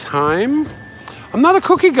cookie time. I'm not a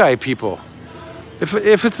cookie guy, people. If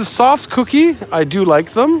it's a soft cookie, I do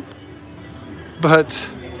like them.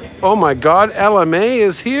 But, oh my God, LMA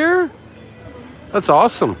is here? That's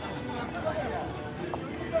awesome.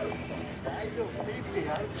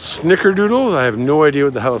 Snickerdoodle? I have no idea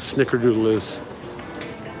what the hell a snickerdoodle is.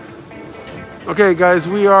 Okay, guys,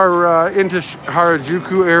 we are into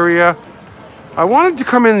Harajuku area. I wanted to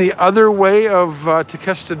come in the other way of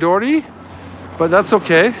Takeshita Dori, but that's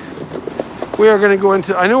okay. We are going to go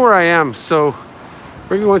into, I know where I am, so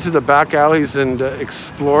we're going to go into the back alleys and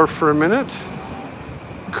explore for a minute.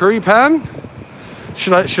 Curry pan?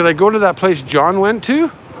 Should I go to that place John went to?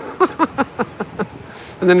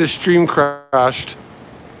 And then his stream crashed.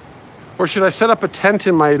 Or should I set up a tent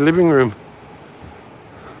in my living room?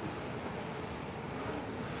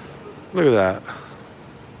 Look at that.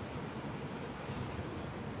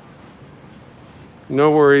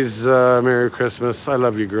 No worries, Merry Christmas. I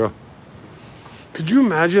love you, girl. Could you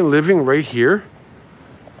imagine living right here?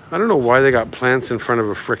 I don't know why they got plants in front of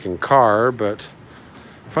a freaking car, but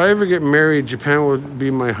if I ever get married, Japan would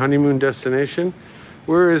be my honeymoon destination.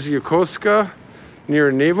 Where is Yokosuka? Near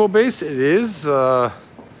a naval base? It is. I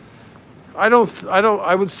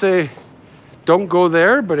would say don't go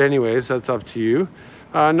there, but anyways, that's up to you.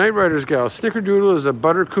 Night Riders gal. Snickerdoodle is a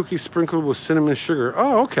butter cookie sprinkled with cinnamon sugar.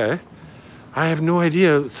 Oh, okay. I have no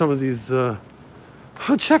idea some of these. Oh,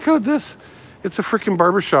 check out this. It's a freaking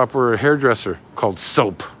barbershop or a hairdresser called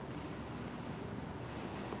Soap.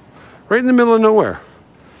 Right in the middle of nowhere.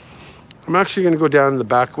 I'm actually going to go down the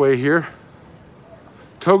back way here.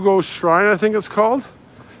 Toho Shrine, I think it's called.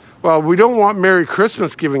 Well, we don't want Merry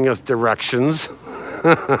Christmas giving us directions.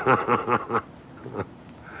 Look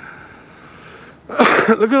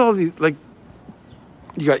at all these, like,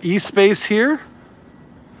 you got E-Space here.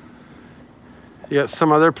 You got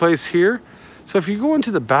some other place here. So if you go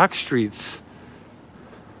into the back streets,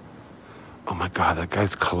 oh my God, that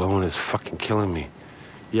guy's cologne is fucking killing me.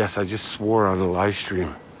 Yes, I just swore on a live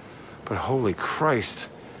stream, but holy Christ,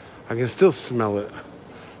 I can still smell it.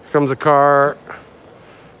 Here comes a car.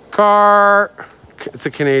 Car. It's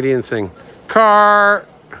a Canadian thing. Car.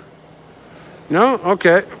 No?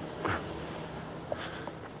 Okay.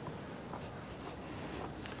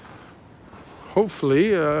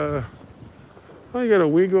 Hopefully, oh, you got a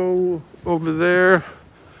Wigo over there.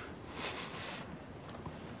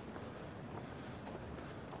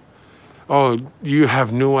 Oh, you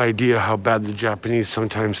have no idea how bad the Japanese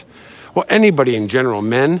sometimes, well, anybody in general,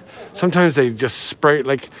 men, sometimes they just spray,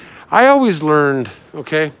 like, I always learned,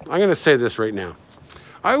 okay, I'm going to say this right now.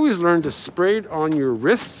 I always learned to spray it on your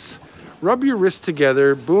wrists, rub your wrists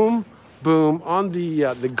together, boom, boom, on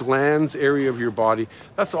the glands area of your body.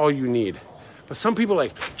 That's all you need. But some people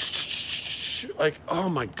like, oh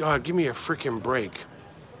my God, give me a freaking break.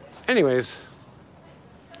 Anyways,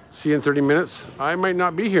 see you in 30 minutes. I might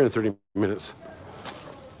not be here in 30 minutes.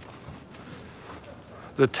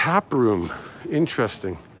 The tap room,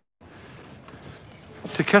 interesting.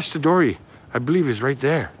 Takeshita Dori, I believe, is right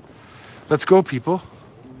there. Let's go, people.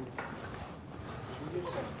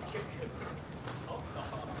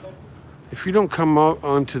 If you don't come out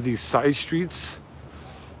onto these side streets,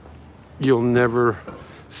 you'll never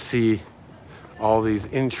see all these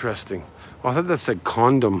interesting. Oh, I thought that said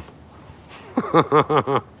condom.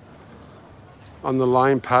 On the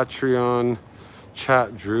line, Patreon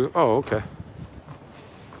chat, Drew. Oh, okay.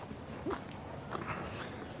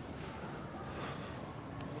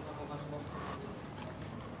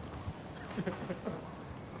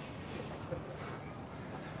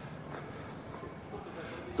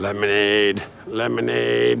 Lemonade,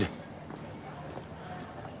 lemonade.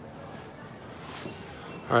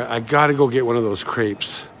 All right, I gotta go get one of those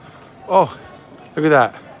crepes. Oh, look at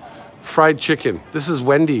that. Fried chicken. This is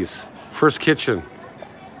Wendy's First Kitchen.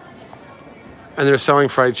 And they're selling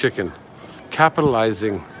fried chicken.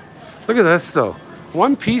 Capitalizing. Look at this though.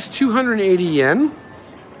 One piece, 280 yen.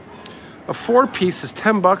 A 4-piece is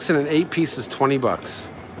 10 bucks and an 8-piece is 20 bucks.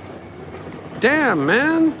 Damn,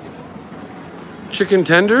 man. Chicken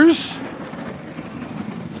tenders.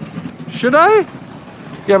 Should I?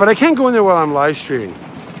 Yeah, but I can't go in there while I'm live streaming.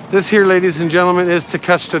 This here, ladies and gentlemen, is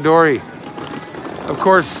Takeshita Dori. Of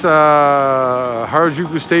course,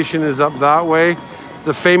 Harajuku Station is up that way.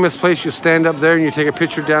 The famous place, you stand up there and you take a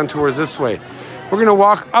picture down towards this way. We're gonna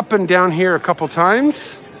walk up and down here a couple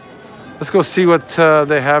times. Let's go see what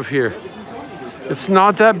they have here. It's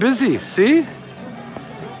not that busy, see?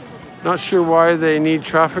 Not sure why they need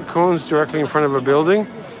traffic cones directly in front of a building.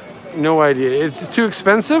 No idea. It's too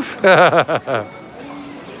expensive.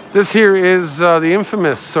 This here is the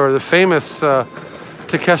infamous or the famous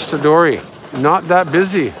Takeshita Dori. Not that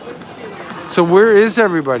busy. So where is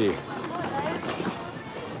everybody?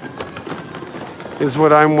 Is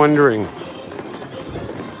what I'm wondering.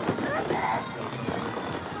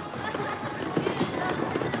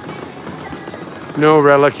 No,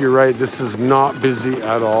 Relic, you're right. This is not busy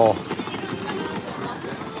at all.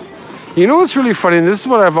 You know what's really funny, and this is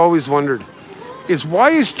what I've always wondered, is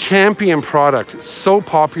why is Champion product so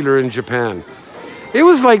popular in Japan? It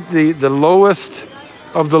was like the lowest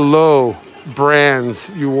of the low brands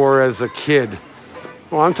you wore as a kid.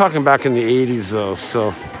 Well, I'm talking back in the 80s though,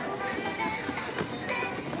 so.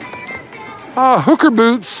 Ah, hooker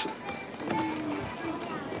boots.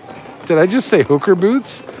 Did I just say hooker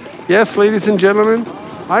boots? Yes, ladies and gentlemen,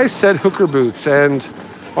 I said hooker boots and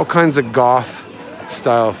all kinds of goth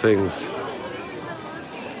style things.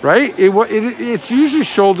 Right? It's usually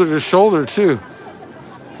shoulder to shoulder too.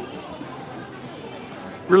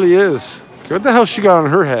 Really is. Okay, what the hell she got on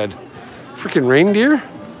her head? Freaking reindeer?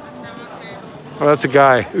 Oh, that's a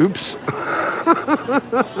guy. Oops.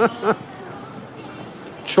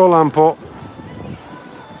 Cholampo.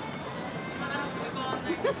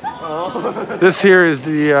 This here is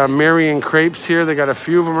the Marion Crepes here. They got a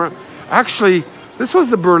few of them around. Actually, this was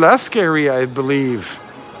the burlesque area, I believe.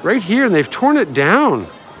 Right here, and they've torn it down.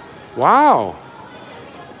 Wow.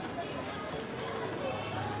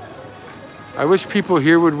 I wish people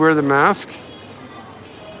here would wear the mask.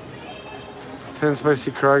 10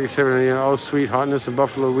 spicy karaage, 7 all sweet hotness and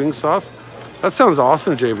buffalo wing sauce. That sounds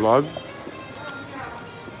awesome, J-Vlog.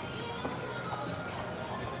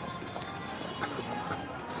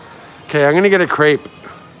 Okay, I'm gonna get a crepe.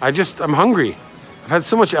 I'm hungry. I've had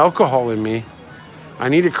so much alcohol in me. I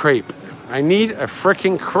need a crepe. I need a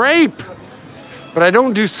freaking crepe. But I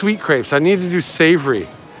don't do sweet crepes. I need to do savory.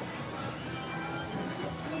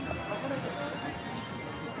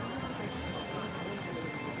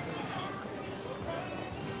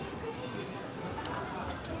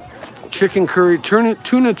 Chicken curry,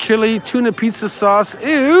 tuna chili, tuna pizza sauce.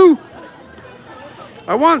 Ew!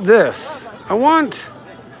 I want this.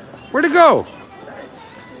 Where'd it go?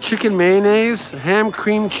 Chicken mayonnaise, ham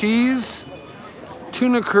cream cheese,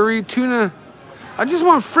 tuna curry, tuna. I just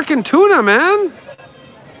want freaking tuna, man.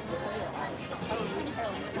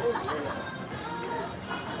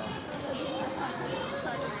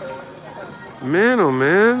 Man, oh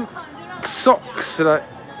man. Socks that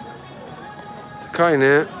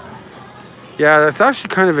yeah, that's actually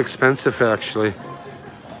kind of expensive, actually.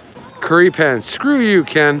 Curry pan. Screw you,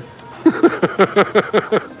 Ken.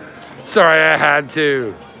 Sorry, I had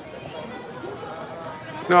to.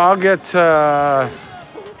 No, I'll get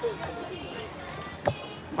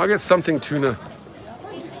something tuna.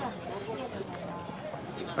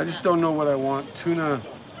 I just don't know what I want. Tuna.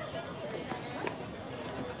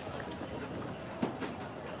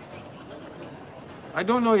 I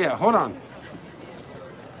don't know yet. Hold on.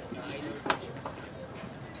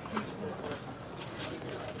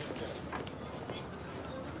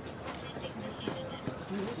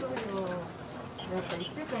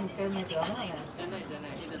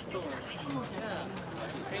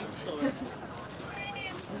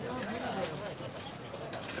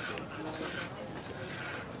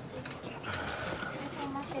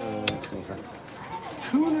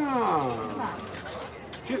 Tuna.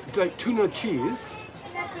 Like tuna cheese.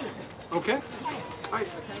 Okay. Hi.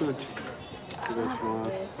 Tuna cheese.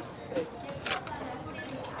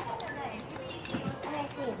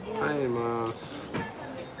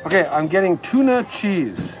 Okay, I'm getting tuna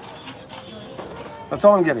cheese. That's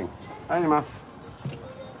all I'm getting.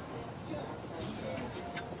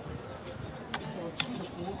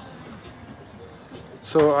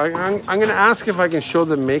 So I'm going to ask if I can show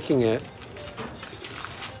them making it.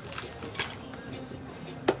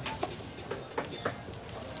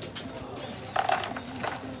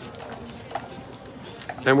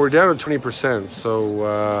 And we're down to 20%,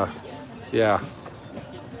 so yeah.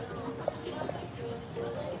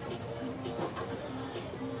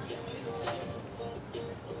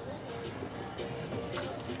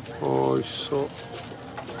 Oh, so.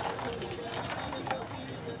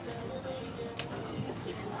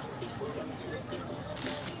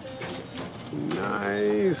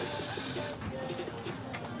 Nice.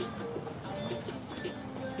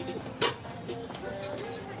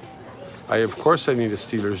 Of course I need a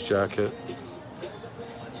Steelers jacket.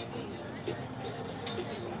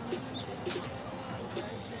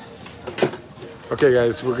 Okay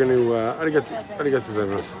guys, we're gonna arigatou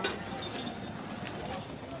gozaimasu.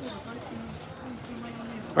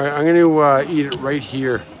 All right, I'm gonna eat it right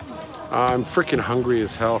here. I'm freaking hungry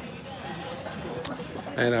as hell.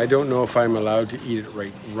 And I don't know if I'm allowed to eat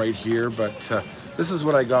it right here, but this is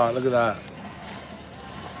what I got. Look at that.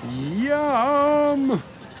 Yum!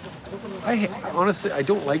 Honestly, I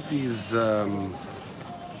don't like these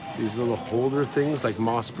little holder things, like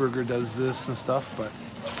Mossburger does this and stuff, but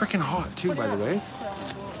it's freaking hot too, by the way.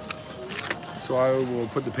 So I will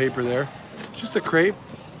put the paper there. Just a crepe.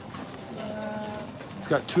 It's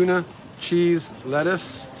got tuna, cheese,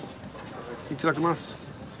 lettuce. Itadakimasu.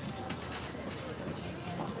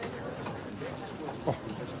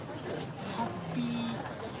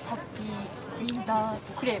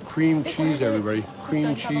 Cream cheese, everybody.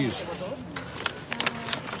 Cream cheese.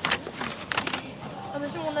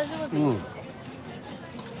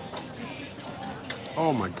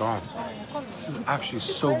 Oh my god. This is actually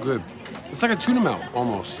so good. It's like a tuna melt,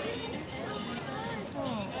 almost.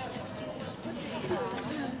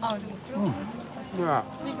 Yeah.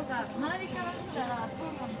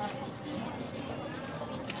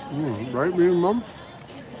 Right, me and Mom?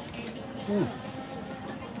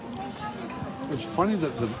 It's funny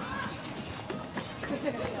that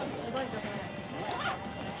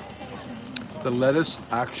the lettuce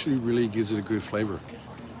actually really gives it a good flavor.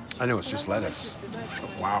 I know it's just lettuce.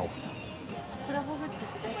 Wow.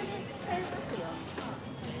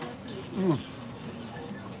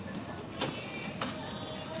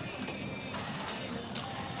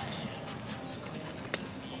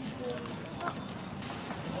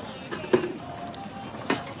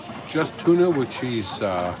 Just tuna with cheese,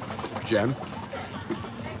 Jen.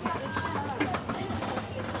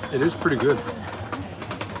 It is pretty good.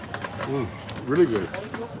 Really good.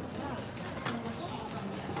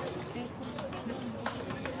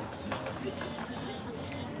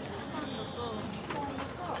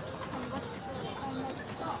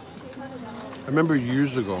 I remember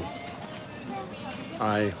years ago,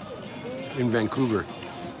 in Vancouver,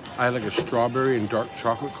 I had like a strawberry and dark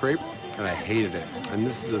chocolate crepe, and I hated it. And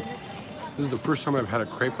this is the first time I've had a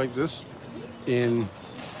crepe like this in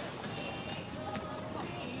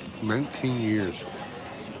 19 years.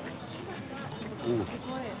 Ooh.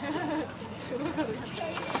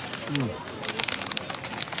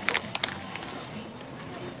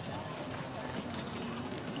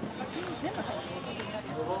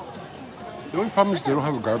 The only problem is they don't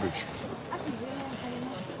have a garbage.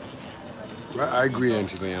 I agree,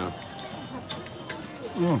 Auntie Leanna.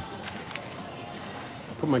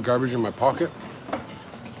 Put my garbage in my pocket.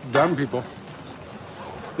 Done, people.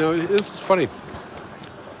 Now, it's funny.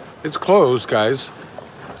 It's closed, guys.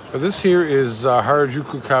 But this here is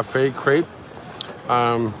Harajuku Cafe Crepe.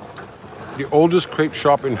 The oldest crepe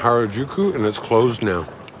shop in Harajuku, and it's closed now.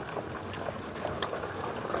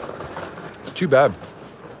 Too bad.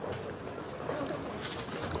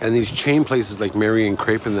 And these chain places like Marion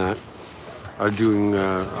Crepes and that are doing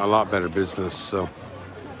a lot better business, so.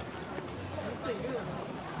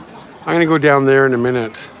 I'm gonna go down there in a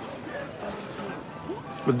minute.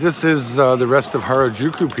 But this is the rest of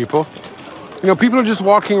Harajuku, people. You know, people are just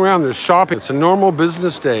walking around, they're shopping. It's a normal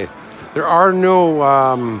business day. There are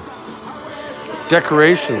no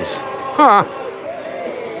decorations. Huh.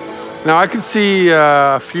 Now I can see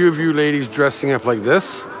a few of you ladies dressing up like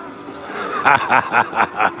this.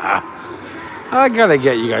 I gotta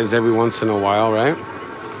get you guys every once in a while, right?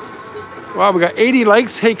 Wow, we got 80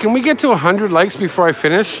 likes. Hey, can we get to 100 likes before I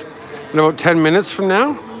finish in about 10 minutes from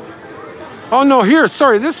now? Oh no, here,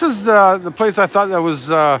 sorry, this is the place I thought that was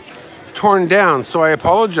torn down, so I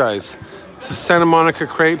apologize. This is Santa Monica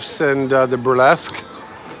Crepes and the Burlesque.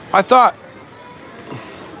 I thought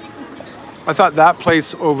that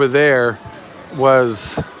place over there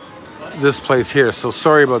was this place here, so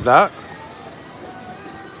sorry about that.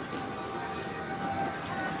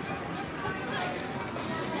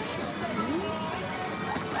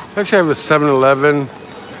 Actually, I have a 7-Eleven.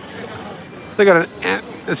 They got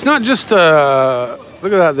it's not just look at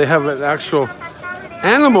that, they have an actual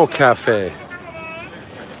animal cafe.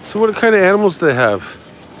 So what kind of animals do they have?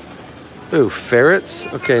 Ooh, ferrets?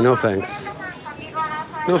 Okay, no thanks.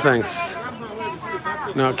 No thanks.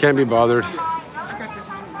 No, can't be bothered.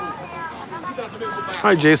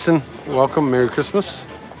 Hi, Jason. welcome. Merry Christmas.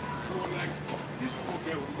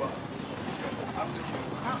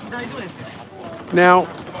 Now,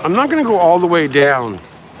 I'm not going to go all the way down.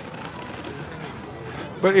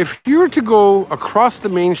 But if you were to go across the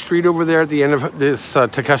main street over there at the end of this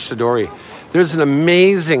Takeshita Dori, there's an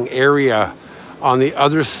amazing area on the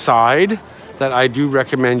other side that I do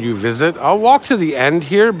recommend you visit. I'll walk to the end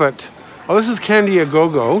here, but oh, this is Candy A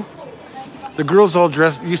Go-Go. The girls all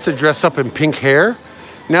used to dress up in pink hair.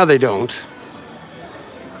 Now they don't.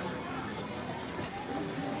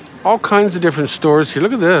 All kinds of different stores here.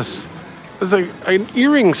 Look at this. It's like an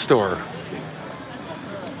earring store.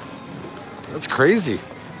 That's crazy.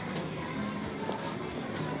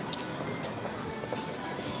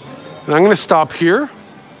 And I'm going to stop here.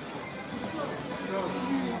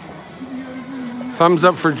 Thumbs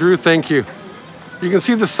up for Drew, thank you. You can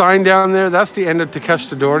see the sign down there. That's the end of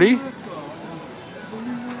Takeshita Dori.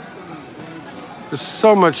 There's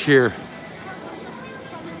so much here.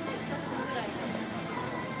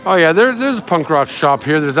 Oh yeah, there's a punk rock shop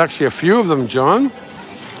here. There's actually a few of them, John.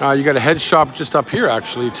 You got a head shop just up here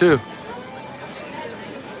actually too.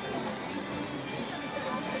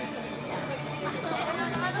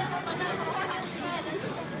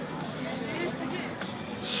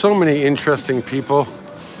 So many interesting people.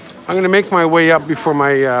 I'm gonna make my way up before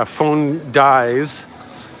my phone dies,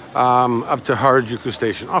 up to Harajuku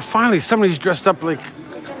Station. Oh, finally, somebody's dressed up like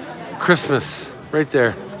Christmas right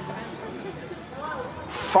there.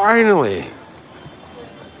 Finally.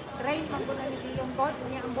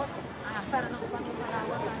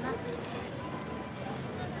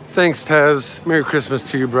 Thanks, Taz. Merry Christmas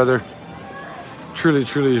to you, brother. Truly,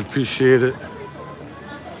 truly appreciate it.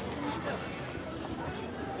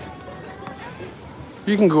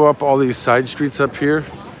 You can go up all these side streets up here,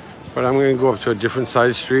 but I'm going to go up to a different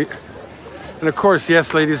side street. And of course,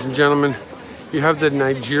 yes, ladies and gentlemen, you have the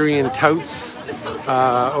Nigerian touts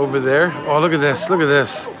over there. Oh, look at this. Look at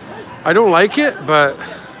this. I don't like it, but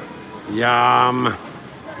yum.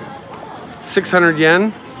 600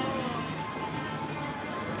 yen.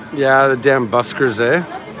 Yeah, the damn buskers, eh?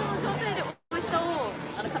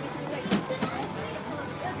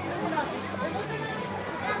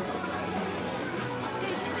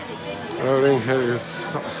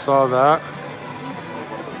 Saw that.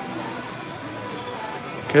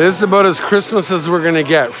 Okay, this is about as Christmas as we're gonna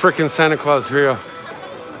get. Frickin' Santa Claus for you.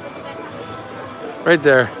 Right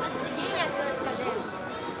there.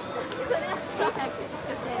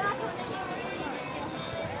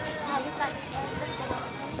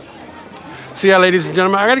 So yeah, ladies and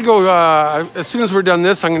gentlemen, I gotta go, as soon as we're done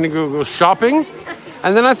this, I'm gonna go shopping.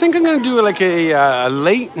 And then I think I'm gonna do like a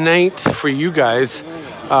late night for you guys.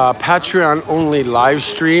 Patreon only live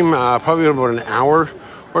stream, probably about an hour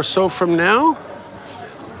or so from now.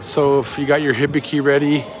 So if you got your hibiki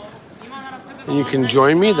ready and you can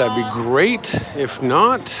join me, that'd be great. If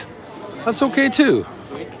not, that's okay too.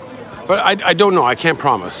 But I don't know, I can't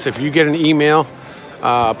promise. If you get an email,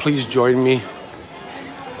 please join me.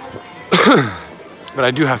 But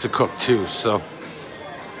I do have to cook too, so.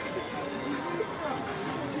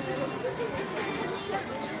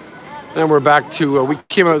 And we're back to, we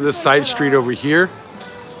came out of this side street over here.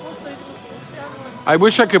 I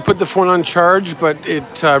wish I could put the phone on charge, but it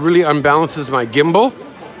really unbalances my gimbal.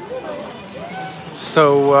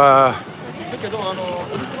 So,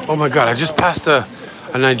 oh my God, I just passed a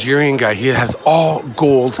Nigerian guy. He has all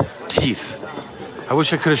gold teeth. I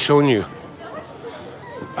wish I could have shown you.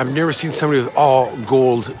 I've never seen somebody with all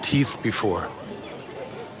gold teeth before.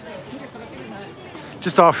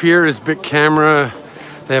 Just off here is Big Camera.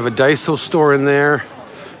 They have a Daiso store in there.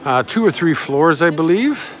 2 or 3 floors, I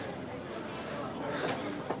believe.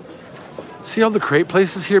 See all the crepe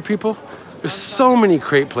places here, people? There's so many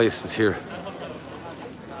crepe places here.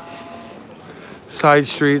 Side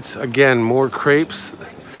streets, again, more crepes.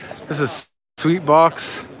 This is Sweet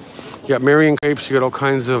Box. You got Marion Crepes, you got all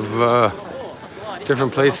kinds of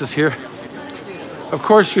different places here. Of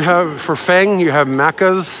course, you have, for Fang, you have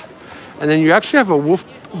Macca's. And then you actually have a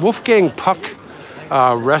Wolfgang Puck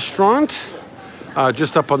restaurant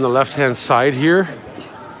just up on the left-hand side here.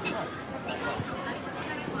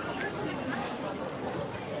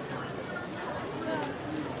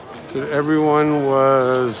 So everyone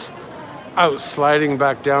was out sliding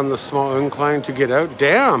back down the small incline to get out.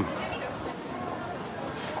 Damn.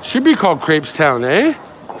 Should be called Crepes Town, eh?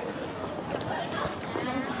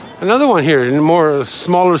 Another one here, in more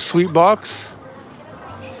smaller Sweet Box.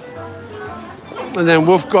 And then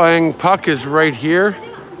Wolfgang Puck is right here.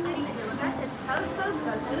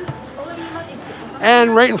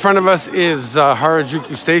 And right in front of us is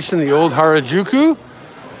Harajuku Station, the old Harajuku.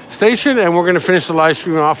 Station, and we're going to finish the live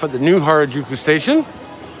stream off at the new Harajuku Station.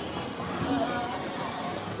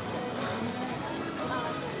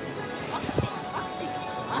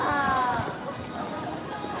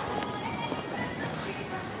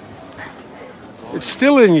 It's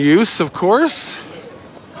still in use, of course.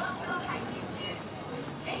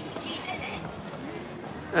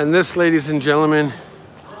 And this, ladies and gentlemen,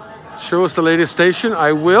 show us the latest station.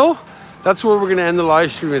 I will. That's where we're going to end the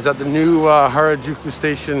live stream, is at the new Harajuku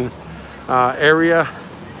Station area.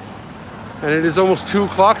 And it is almost 2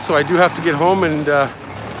 o'clock, so I do have to get home and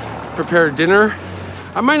prepare dinner.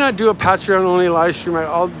 I might not do a Patreon only live stream.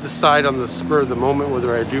 I'll decide on the spur of the moment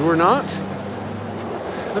whether I do or not.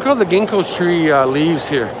 Look at all the ginkgo tree leaves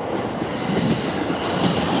here.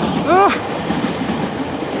 Ah.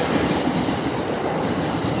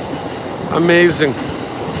 Amazing.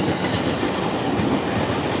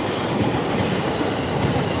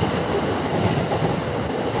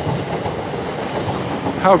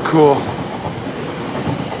 How cool.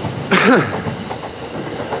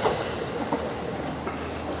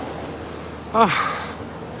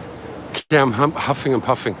 Yeah, I'm huffing and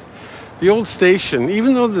puffing. The old station,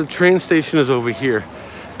 even though the train station is over here,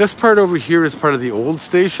 this part over here is part of the old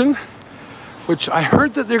station, which I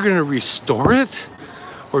heard that they're going to restore it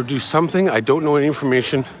or do something. I don't know any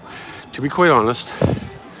information, to be quite honest.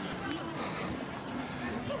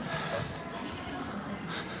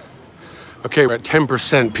 Okay, we're at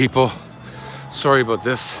 10%, people. Sorry about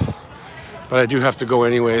this, but I do have to go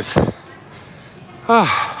anyways.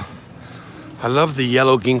 I love the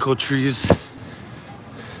yellow ginkgo trees.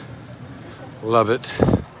 Love it.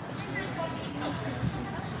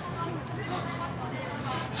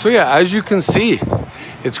 So yeah, as you can see,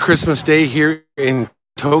 it's Christmas Day here in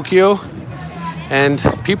Tokyo, and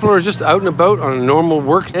people are just out and about on a normal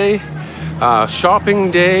work day,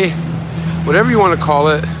 shopping day, whatever you want to call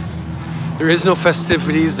it. There is no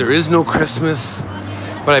festivities, there is no Christmas,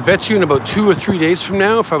 but I bet you in about 2 or 3 days from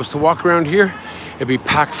now, if I was to walk around here, it'd be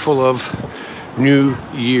packed full of New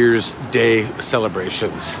Year's Day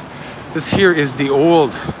celebrations. This here is the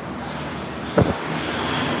old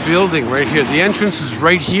building right here. The entrance is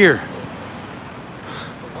right here.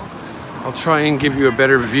 I'll try and give you a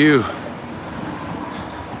better view.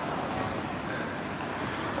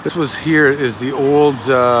 This was here is the old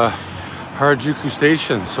Harajuku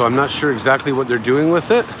Station, so I'm not sure exactly what they're doing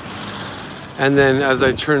with it. And then as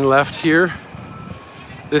I turn left here,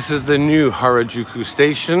 this is the new Harajuku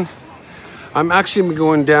Station. I'm actually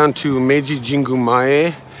going down to Meiji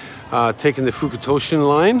Jingumae, taking the Fukutoshin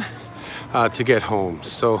line to get home.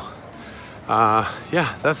 So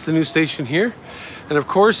yeah, that's the new station here. And of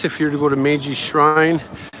course, if you're to go to Meiji Shrine,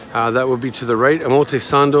 that would be to the right.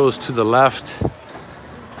 Omotesando is to the left.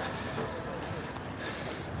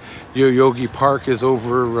 Yoyogi Park is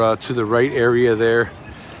over to the right area there,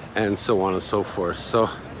 and so on and so forth. So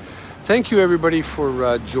thank you everybody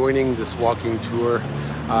for joining this walking tour.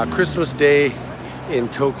 Christmas Day in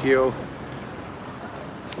Tokyo.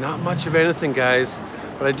 It's not much of anything, guys,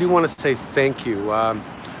 but I do want to say thank you.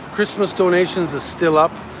 Christmas donations is still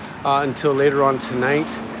up until later on tonight.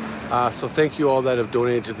 So thank you all that have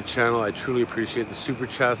donated to the channel. I truly appreciate the super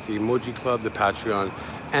chats, the emoji club, the Patreon,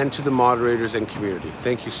 and to the moderators and community.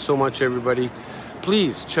 Thank you so much, everybody.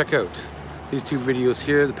 Please check out these 2 videos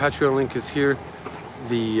here. The Patreon link is here.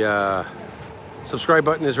 The subscribe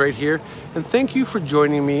button is right here. And thank you for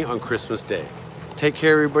joining me on Christmas Day. Take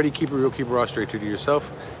care, everybody. Keep it real, keep it raw, straight true to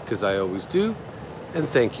yourself, because I always do. And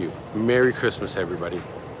thank you. Merry Christmas, everybody.